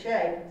pretty good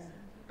shape,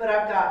 but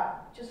I've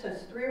got just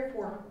those 3 or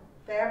 4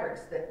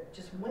 fabrics that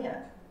just went.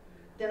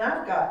 Then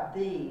I've got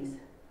these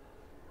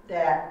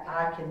that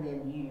I can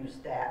then use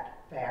that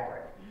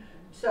fabric.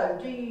 So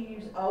do you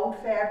use old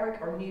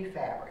fabric or new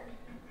fabric?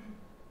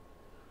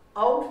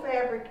 Old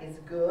fabric is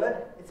good,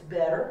 it's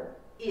better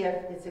if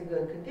it's in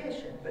good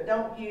condition, but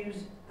don't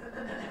use,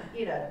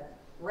 you know,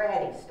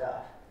 ratty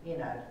stuff, you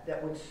know,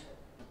 that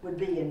would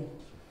be in,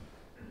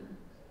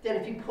 that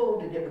if you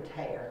pulled it, it would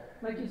tear.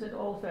 Like you said,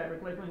 old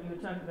fabric, like when you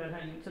were talking about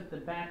how you took the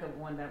back of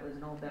one that was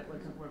an old, that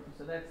wasn't working,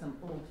 so that's some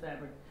old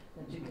fabric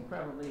that you can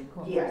probably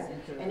incorporate Yes,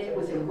 into. and it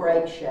was in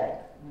great shape.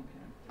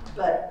 Okay.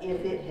 But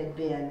if it had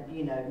been,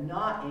 you know,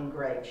 not in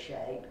great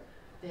shape,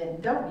 then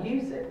don't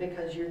use it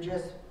because you're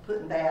just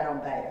putting bad on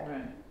bad.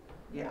 Right.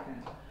 Yeah.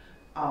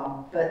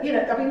 Okay. But, you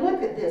know, I mean,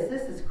 look at this.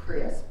 This is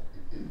crisp.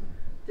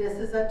 This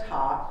is a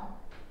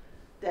top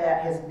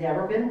that has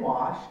never been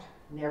washed,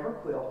 never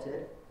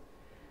quilted.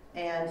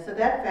 And so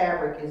that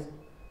fabric is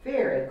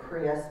very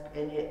crisp.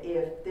 And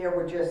if there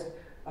were just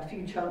a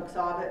few chunks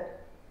of it,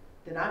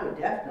 then I would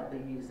definitely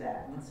use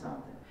that in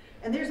something.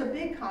 And there's a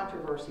big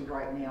controversy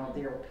right now.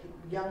 There,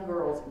 young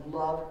girls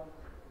love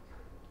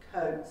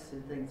coats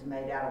and things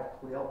made out of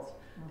quilts.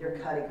 They're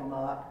cutting them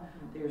up.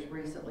 There's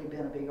recently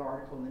been a big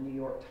article in the New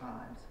York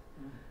Times.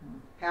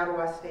 How do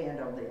I stand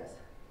on this?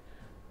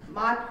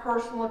 My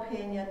personal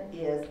opinion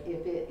is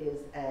if it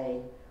is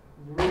a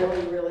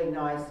really, really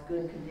nice,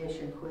 good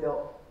condition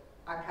quilt,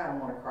 I kind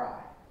of want to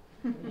cry.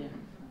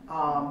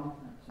 Yeah.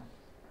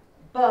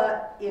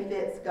 But if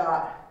it's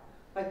got,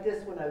 like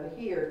this one over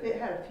here, if it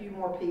had a few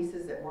more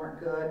pieces that weren't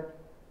good,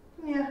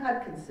 yeah,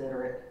 I'd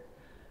consider it.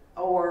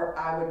 Or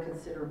I would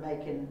consider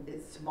making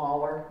it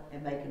smaller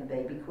and making a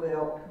baby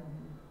quilt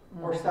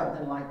or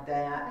something like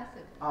that.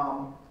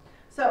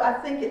 So I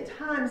think at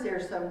times there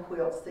are some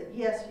quilts that,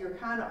 yes, you're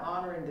kind of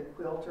honoring the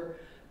quilter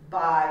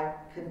by,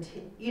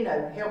 you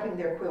know, helping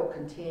their quilt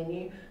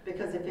continue.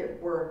 Because if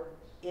it were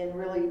in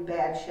really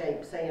bad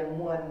shape, say in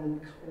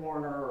one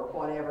corner or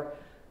whatever,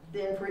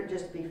 then for it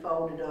just to be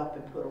folded up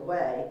and put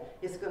away,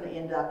 it's going to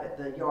end up at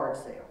the yard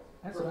sale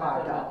That's for what I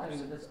thought $5. about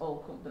doing with this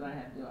old quilt that I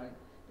have. Do I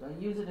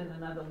use it in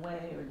another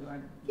way, or do I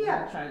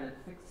try to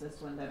fix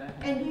this one that I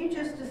have? And you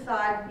just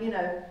decide, you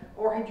know,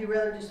 or had you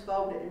rather just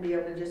fold it and be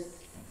able to just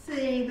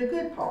see the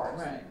good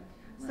parts? Right.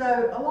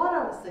 So a lot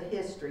of it's the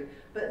history,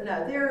 but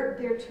no, there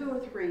are 2 or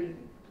 3,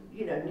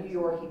 you know, New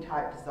Yorkie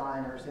type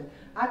designers, and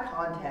I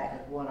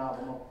contacted one of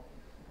them a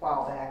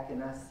while back,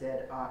 and I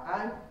said,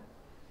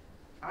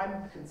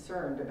 I'm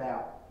concerned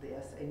about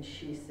this, and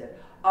she said,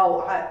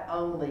 oh, I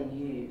only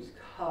use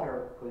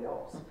cutter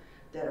quilts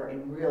that are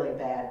in really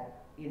bad,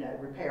 you know,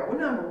 repair. Well,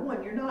 number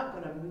one, you're not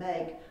going to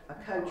make a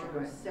coat you're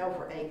going to sell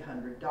for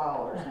 $800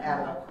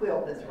 out of a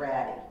quilt that's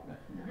ratty,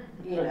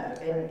 you know,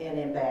 and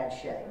in bad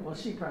shape. Well,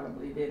 she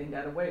probably did and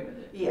got away with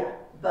it. Yeah,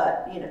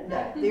 but, you know,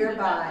 no, they're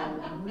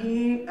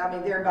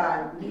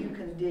buying new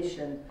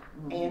condition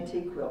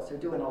antique quilts. They're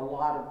doing a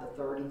lot of the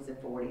 30s and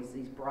 40s,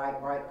 these bright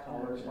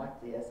colors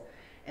like this,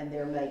 and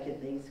they're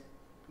making these,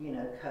 you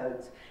know,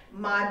 coats.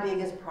 My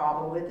biggest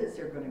problem with it is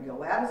they're going to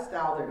go out of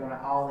style. They're going to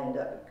all end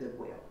up at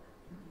Goodwill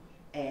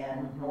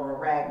and or a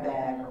rag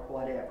bag or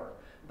whatever.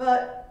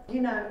 But, you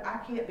know, I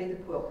can't be the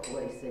quilt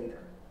police either.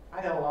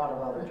 I got a lot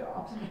of other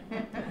jobs.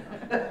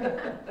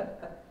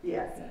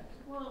 Yes.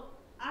 Well,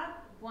 I've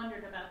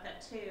wondered about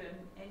that too,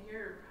 and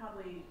you're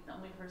probably the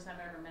only person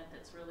I've ever met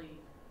that's really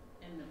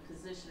in the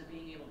position of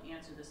being able to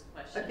answer this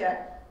question. Okay.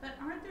 But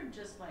aren't there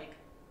just like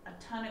a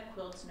ton of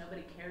quilts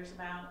nobody cares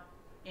about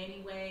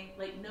anyway?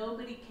 Like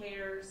nobody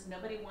cares,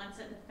 nobody wants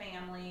it in the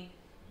family,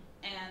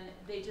 and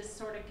they just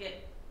sort of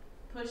get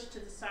pushed to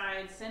the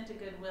side, sent to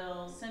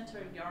Goodwill, sent to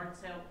a yard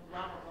sale,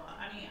 blah, blah, blah.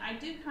 I mean, I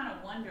do kind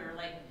of wonder,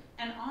 like,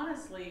 and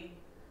honestly,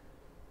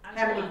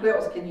 How many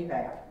quilts can you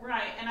have?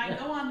 right, and I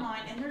go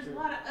online, and there's a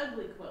lot of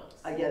ugly quilts.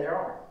 Yeah, there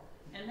are.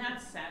 And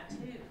that's sad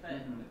too, but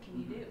what can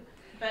you do?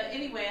 But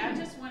anyway, I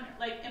just wonder,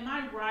 like, am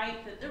I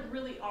right that there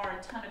really are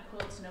a ton of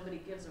quilts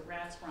nobody gives a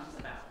rat's runs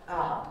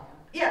about?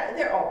 Yeah,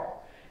 there are.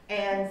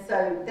 And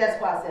so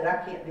that's why I said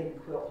I can't be the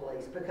quilt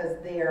police,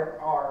 because there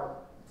are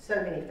so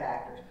many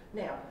factors.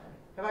 Now,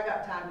 have I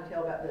got time to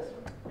tell about this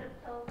one?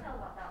 Oh, tell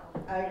about that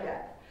one. Okay.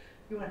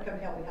 You want to come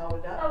help me hold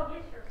it up? Oh,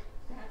 yes, sure.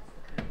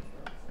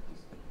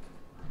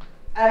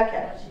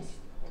 Okay.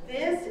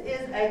 This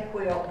is a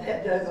quilt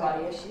that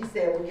nobody, as she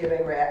said, will give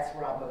a rat's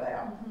rump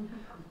about.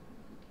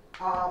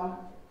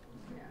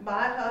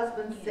 My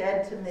husband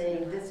said to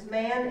me, this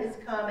man is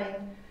coming,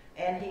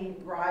 and he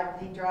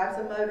drives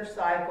a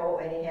motorcycle,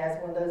 and he has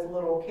one of those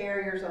little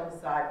carriers on the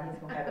side, and he's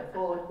going to have it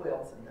full of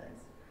quilts and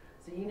things.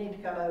 So you need to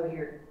come over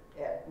here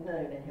at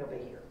noon, and he'll be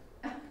here.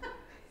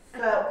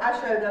 So I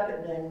showed up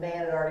at noon,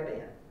 man had already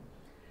been.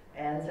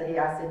 And so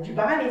I said, did you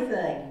buy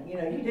anything? You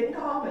know, you didn't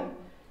call me.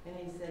 And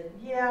he said,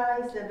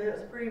 yeah, he said, but it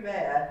was pretty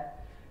bad.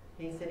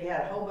 He said he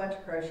had a whole bunch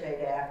of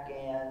crocheted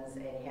afghans,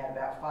 and he had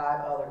about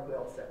 5 other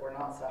quilts that were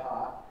not so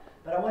hot.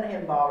 But I went ahead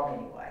and bought them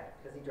anyway,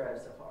 because he drove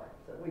so far.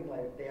 So we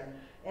laid it down.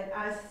 And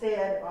I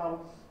said,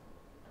 oh,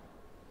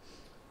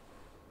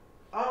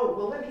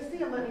 well, let me see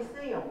them, let me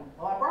see them.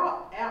 Well, I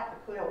brought out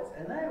the quilts,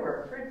 and they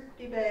were in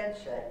pretty bad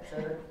shape.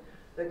 So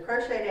the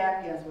crocheted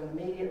afghans went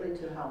immediately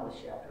to the homeless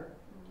shelter.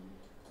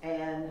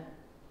 And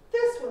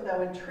this one,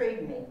 though,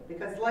 intrigued me,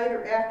 because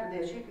later, after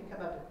this, you can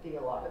come up and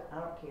feel of it. I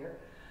don't care.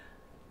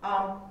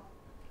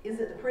 Is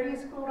it the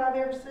prettiest quilt I've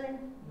ever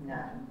seen?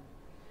 No.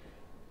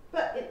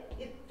 But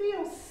it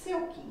feels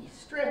silky,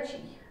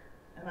 stretchy.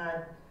 And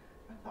I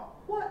thought,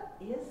 what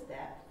is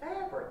that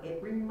fabric?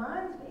 It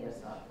reminds me of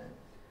something.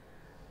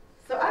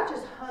 So I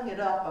just hung it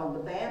up on the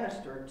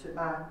banister to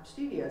my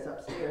studio's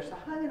upstairs. So I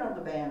hung it on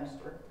the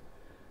banister.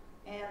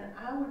 And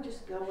I would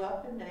just go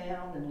up and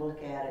down and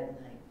look at it and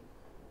think,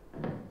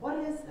 what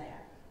is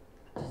that?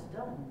 I just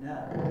don't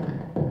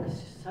know.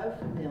 It's just so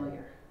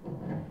familiar.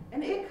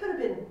 And it could have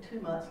been 2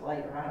 months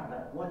later, I don't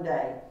know. One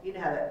day, you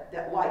know how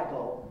that light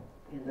bulb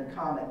in the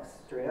comic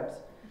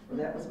strips, well,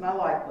 that was my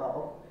light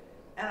bulb.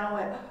 And I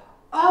went,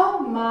 oh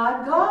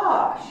my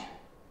gosh,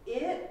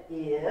 it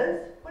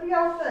is, what do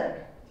y'all think?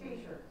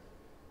 T-shirt.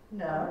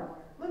 No,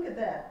 look at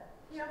that.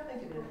 What do y'all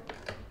think it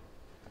is?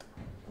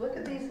 Look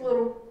at these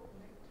little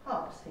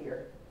humps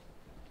here.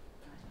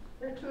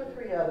 There are 2 or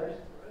 3 others.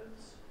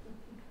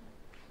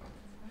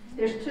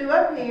 There's 2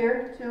 up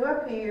here, 2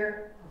 up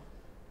here.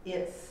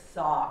 It's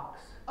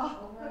socks.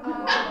 Oh my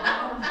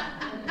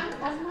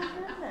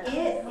goodness.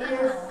 It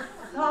is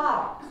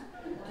socks.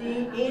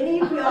 Any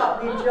of y'all,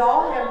 did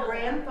y'all have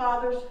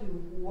grandfathers who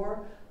wore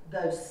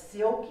those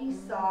silky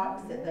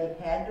socks that they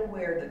had to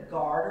wear the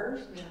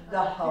garters to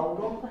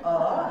hold them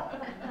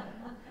up?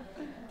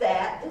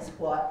 That is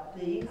what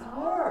these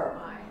were.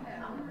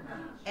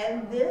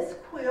 And this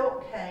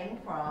quilt came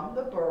from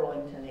the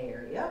Burlington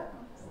area,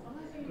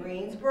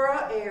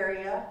 Greensboro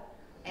area,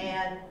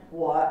 and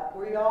what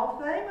were y'all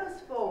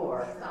famous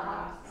for?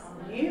 Socks.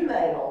 You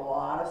made a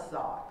lot of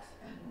socks.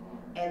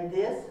 And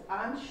this,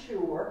 I'm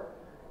sure,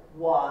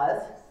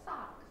 was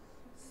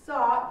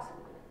socks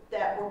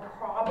that were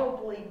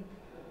probably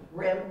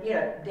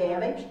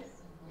damaged.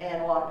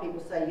 And a lot of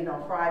people say,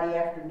 Friday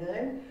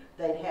afternoon,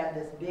 they'd have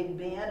this big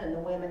bin and the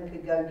women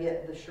could go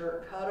get the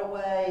shirt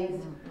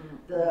cutaways,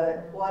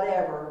 the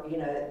whatever,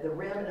 the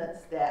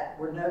remnants that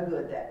were no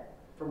good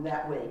from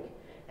that week.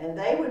 And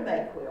they would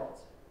make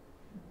quilts.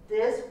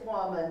 This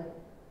woman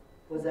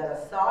was at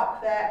a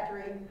sock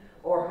factory,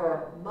 or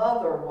her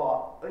mother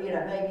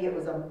maybe it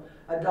was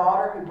a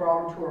daughter who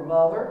brought them to her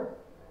mother,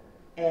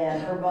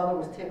 and her mother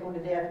was tickled to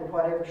death with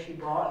whatever she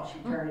brought, and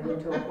she turned it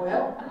into a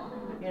quilt.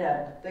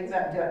 Think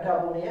about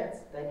double knits,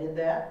 they did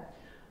that.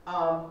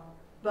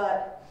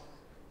 But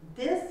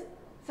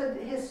so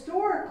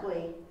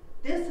historically,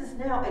 this is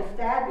now a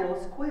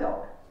fabulous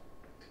quilt.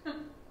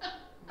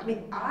 I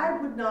mean, I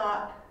would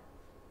not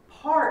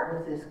part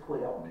with this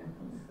quilt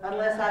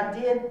unless I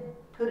did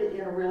put it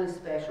in a really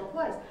special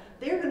place.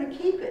 They're going to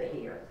keep it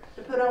here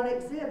to put on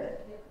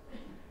exhibit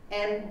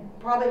and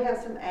probably have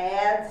some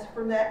ads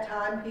from that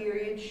time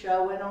period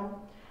showing them.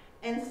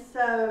 And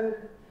so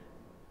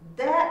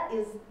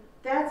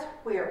that's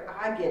where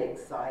I get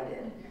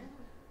excited.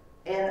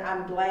 And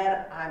I'm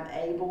glad I'm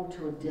able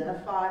to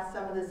identify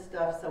some of this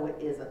stuff so it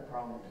isn't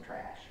thrown in the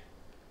trash.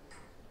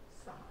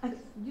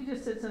 You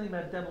just said something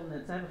about double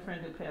knits. I have a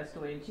friend who passed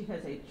away, and she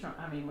has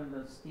one of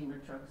those steamer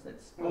trucks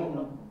that's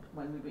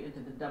when we were into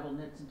the double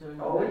knits and doing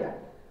all that. Yeah.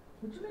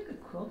 Would you make a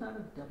quilt out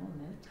of double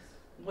knits?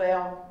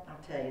 Well, I'll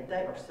tell you,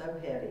 they are so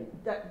heavy.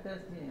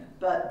 Yeah.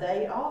 But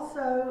they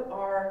also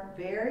are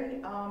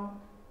very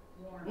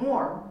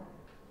warm.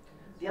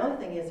 The only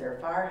thing is they're a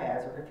fire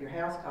hazard. If your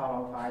house caught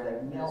on fire,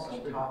 they melt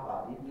on top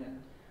of you. Yeah.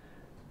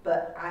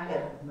 But I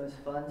had the most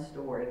fun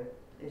story.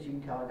 As you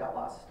can tell, I got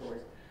lots of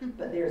stories.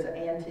 But there's an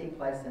antique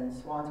place in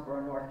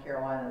Swansboro, North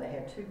Carolina. They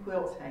had 2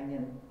 quilts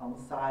hanging on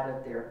the side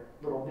of their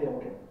little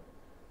building.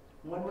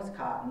 One was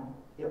cotton.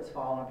 It was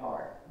falling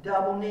apart.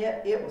 Double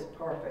knit, it was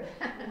perfect.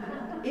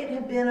 It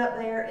had been up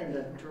there in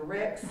the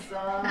direct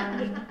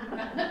sun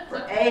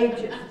for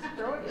ages.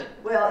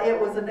 Well, it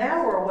was an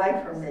hour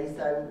away from me,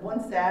 so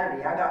one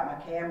Saturday I got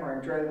my camera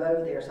and drove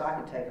over there so I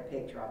could take a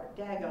picture of it.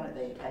 Daggone it,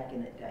 they'd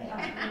taken it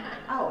down.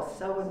 I was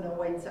so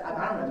annoyed. So, I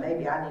don't know,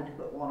 maybe I need to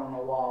put one on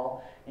the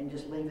wall and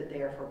just leave it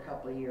there for a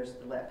couple of years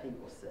to let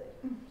people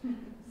see.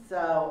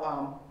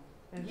 So,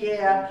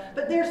 yeah,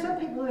 but there's some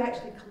people who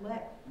actually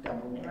collect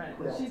double knit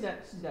quilts. She's got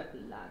a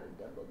lot of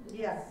double knits.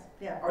 Yes,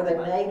 yeah. Are they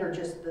made or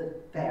just the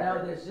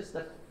fabric? No, there's just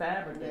the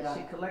fabric that Yeah.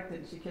 she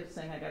collected. She kept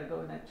saying, I gotta go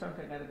in that trunk,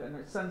 I gotta go, and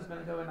her son's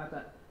gonna go in. I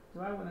thought,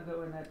 do I wanna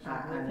go in that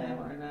trunk with him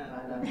or not?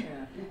 I know.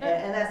 Yeah.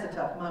 And that's a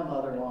tough, my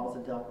mother-in-law was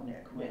a double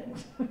knit queen.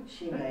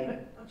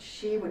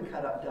 She would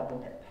cut up double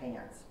knit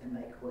pants and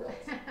make quilts.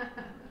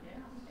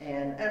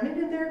 And I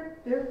mean,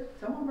 they're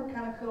some of them are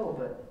kind of cool,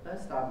 but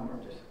most of them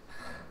are just,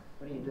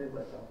 what do you do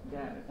with them?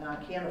 Got it. And I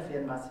can't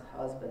offend my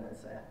husband and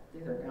say,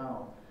 these are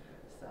gone.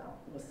 So,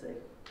 we'll see.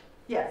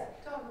 Yes?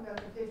 Talking about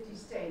the 50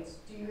 states,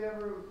 do you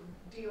ever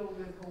deal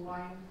with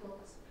Hawaiian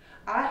quilts?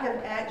 I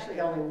have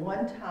actually only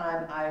one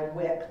time I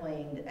wet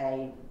cleaned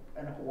an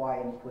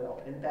Hawaiian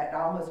quilt. In fact,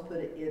 I almost put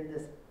it in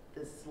this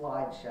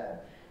slideshow.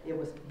 It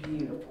was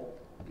beautiful,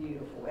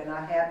 beautiful. And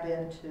I have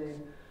been to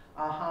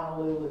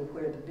Honolulu,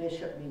 where the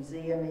Bishop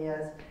Museum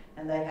is,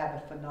 and they have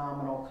a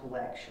phenomenal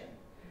collection.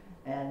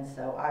 And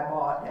so I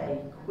bought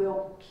a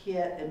quilt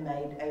kit and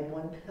made a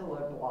one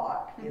pillow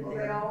block in Well,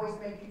 there. they always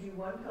make you do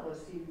one pillow,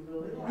 see if you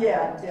really like it.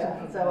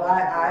 Yeah. So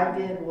I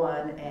did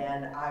one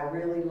and I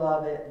really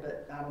love it,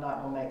 but I'm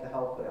not gonna make the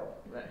whole quilt.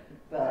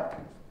 Right.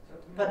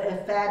 But a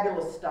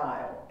fabulous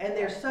style. And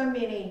there's so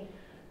many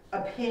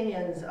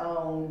opinions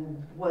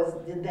on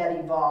did that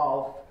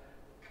evolve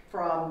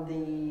from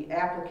the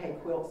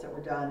applique quilts that were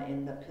done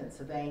in the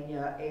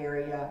Pennsylvania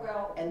area,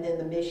 Well, and then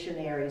the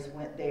missionaries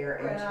went there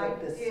and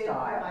took this when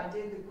style. I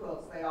did the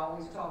quilts, they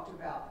always talked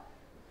about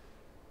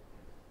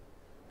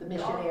The our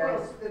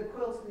missionaries. quilts, the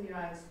quilts in the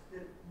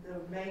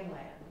the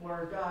mainland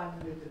were done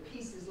with the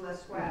pieces,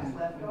 less scraps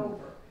left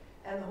over.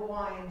 And the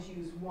Hawaiians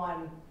use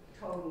one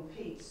total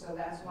piece, so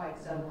that's why it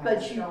doesn't have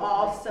But you shelf.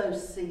 also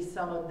see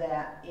some of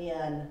that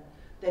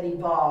that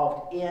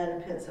evolved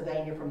in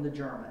Pennsylvania from the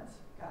Germans.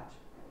 Gotcha.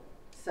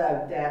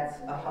 So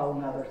that's a whole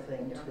nother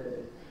thing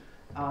too.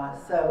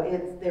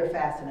 So they're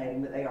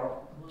fascinating, but they are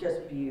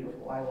just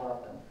beautiful. I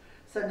love them.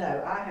 So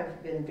no, I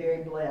have been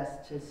very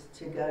blessed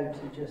to go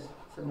to just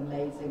some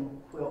amazing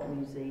quilt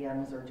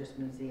museums or just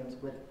museums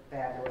with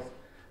fabulous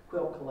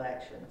quilt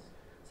collections.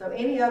 So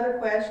any other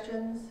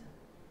questions?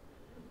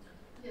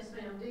 Yes,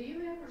 ma'am. Do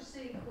you ever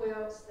see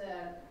quilts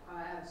that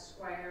have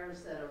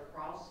squares that are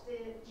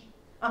cross-stitch?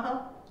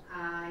 Uh-huh.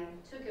 I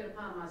took it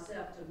upon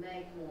myself to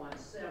make one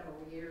several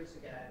years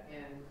ago,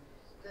 and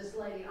this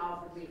lady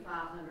offered me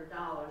 $500.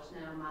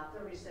 Now, my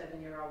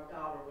 37-year-old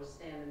daughter was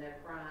standing there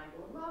crying,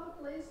 going, "Mama,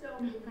 please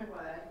don't give me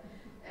away."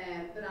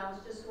 But I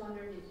was just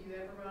wondering if you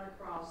ever run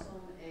across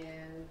them,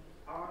 and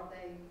are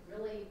they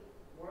really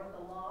worth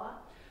a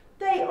lot?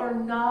 They are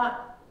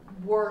not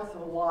worth a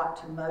lot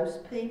to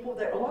most people.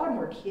 A lot of them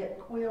are kit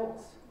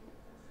quilts.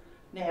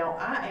 Now,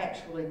 I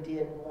actually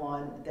did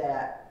one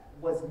that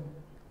was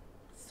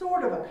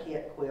sort of a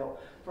kit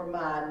quilt for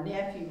my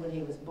nephew when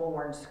he was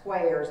born,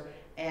 squares,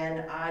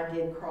 and I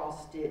did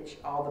cross stitch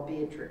all the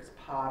Beatrix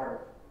Potter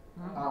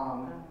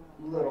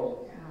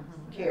little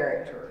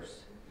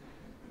characters.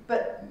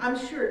 But I'm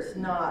sure it's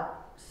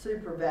not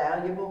super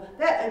valuable.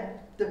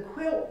 The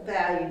quilt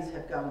values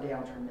have gone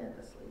down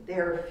tremendously.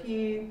 There are a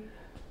few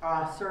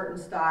certain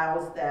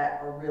styles that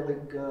are really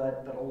good,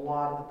 but a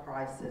lot of the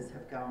prices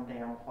have gone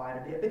down quite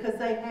a bit because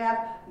they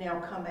have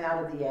now come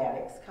out of the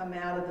attics, come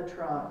out of the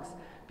trunks,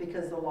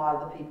 because a lot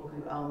of the people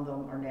who own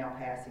them are now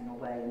passing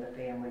away and the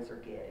families are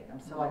getting them.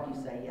 So like you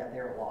say, yeah,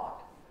 there are a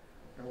lot.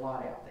 There are a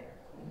lot out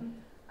there.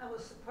 I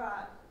was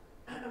surprised,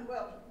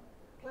 well,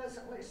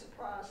 pleasantly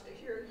surprised to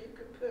hear you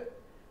could put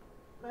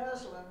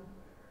muslin,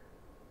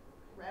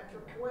 wrap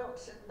your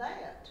quilts in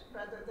that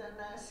rather than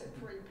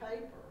acid-free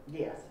paper.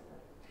 Yes.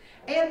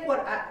 And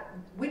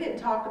we didn't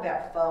talk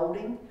about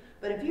folding,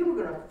 but if you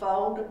were going to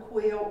fold a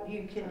quilt,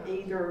 you can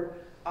either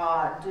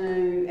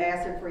do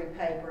acid-free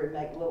paper and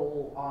make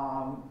little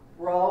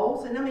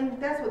rolls. And I mean,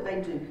 that's what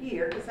they do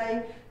here because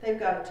they've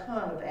got a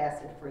ton of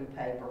acid-free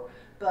paper.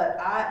 But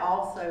I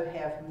also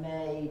have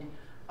made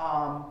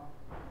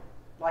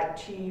like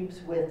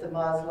tubes with the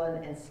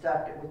muslin and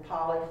stuffed it with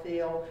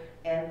polyfill.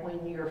 And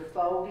when you're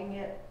folding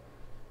it,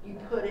 you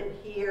put it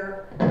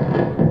here.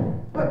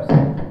 Whoops.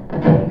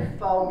 And you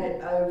fold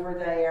it over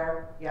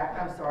there. Yeah,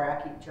 I'm sorry,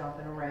 I keep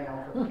jumping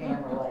around for the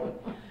camera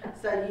lady.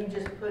 So you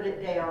just put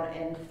it down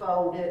and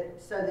fold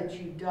it so that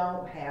you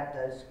don't have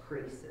those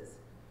creases.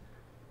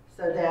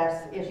 So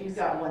that's, if you've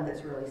got one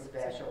that's really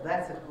special,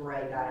 that's a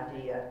great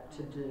idea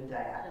to do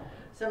that.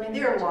 So I mean,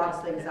 there are lots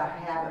of things I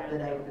haven't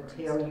been able to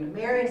tell you.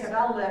 Marion, have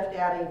I left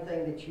out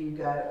anything that you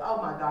go,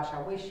 oh my gosh,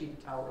 I wish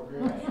you'd told her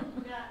this?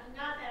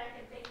 Not that I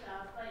can think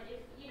of, but if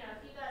you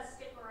guys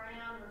stick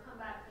around or come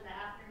back for the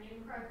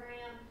afternoon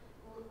program,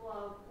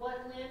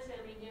 what Lynn's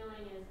going to be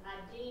doing is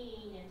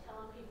IDing and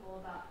telling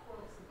people about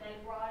quilts that they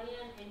brought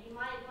in, and you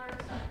might learn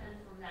something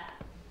from that.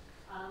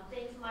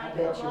 Things might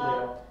come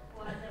up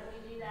that we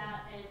do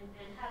that, and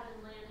having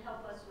Lynn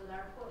help us with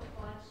our quilt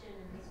collection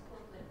and this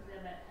quilt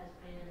exhibit has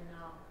been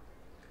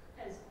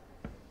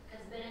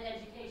an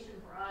education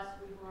for us.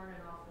 We've learned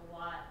an awful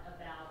lot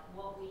about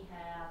what we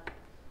have,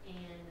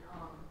 and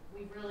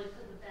we've really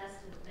put the best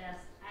of the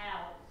best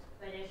out.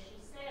 But as she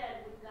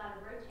said, we've got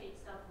to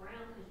rotate stuff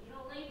around because you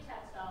don't leave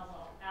textiles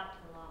out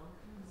for long.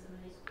 Some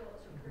of these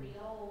quilts are pretty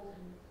old,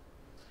 and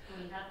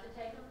we have to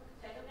take them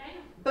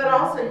down. But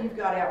also you've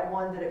got out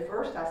one that at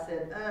first I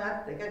said,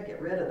 I think I'd get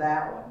rid of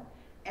that one.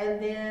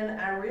 And then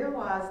I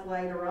realized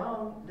later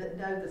on that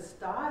no, the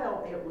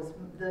style,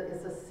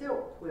 it's a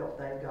silk quilt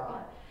they've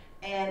got.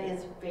 And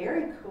it's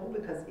very cool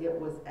because it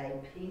was a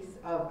piece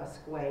of a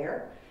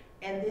square.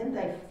 And then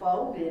they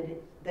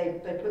folded, they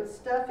put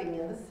stuffing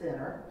in the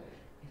center.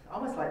 It's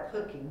almost like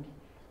cooking.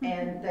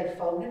 And they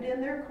folded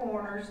in their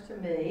corners to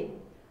me,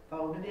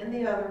 folded in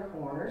the other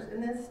corners,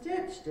 and then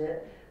stitched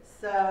it.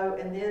 So,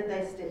 and then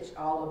they stitched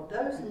all of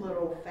those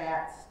little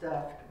fat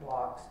stuffed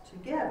blocks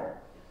together.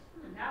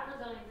 That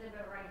was on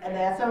exhibit right now. And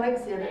that's on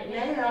exhibit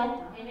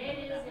now. And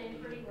it is in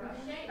pretty rough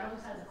shape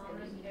because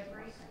almost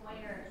every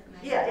square is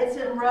made. Yeah, it's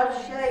in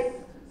rough shape,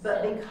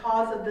 but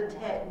because of the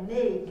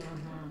technique,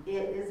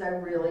 it is a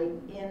really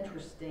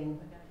interesting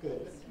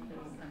piece.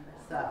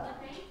 So,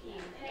 Thank you.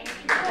 Thank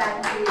you.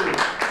 thank you.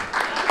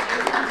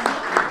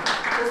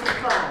 This was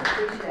fun,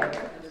 appreciate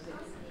it.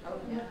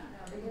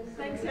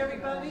 Thanks,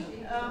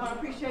 everybody. I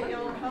appreciate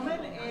y'all coming,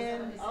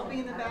 and I'll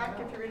be in the back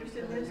if you're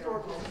interested in the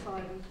Historical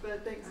Society.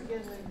 But thanks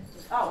again, Lynn.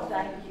 Oh,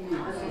 thank you,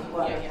 this was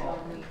wonderful.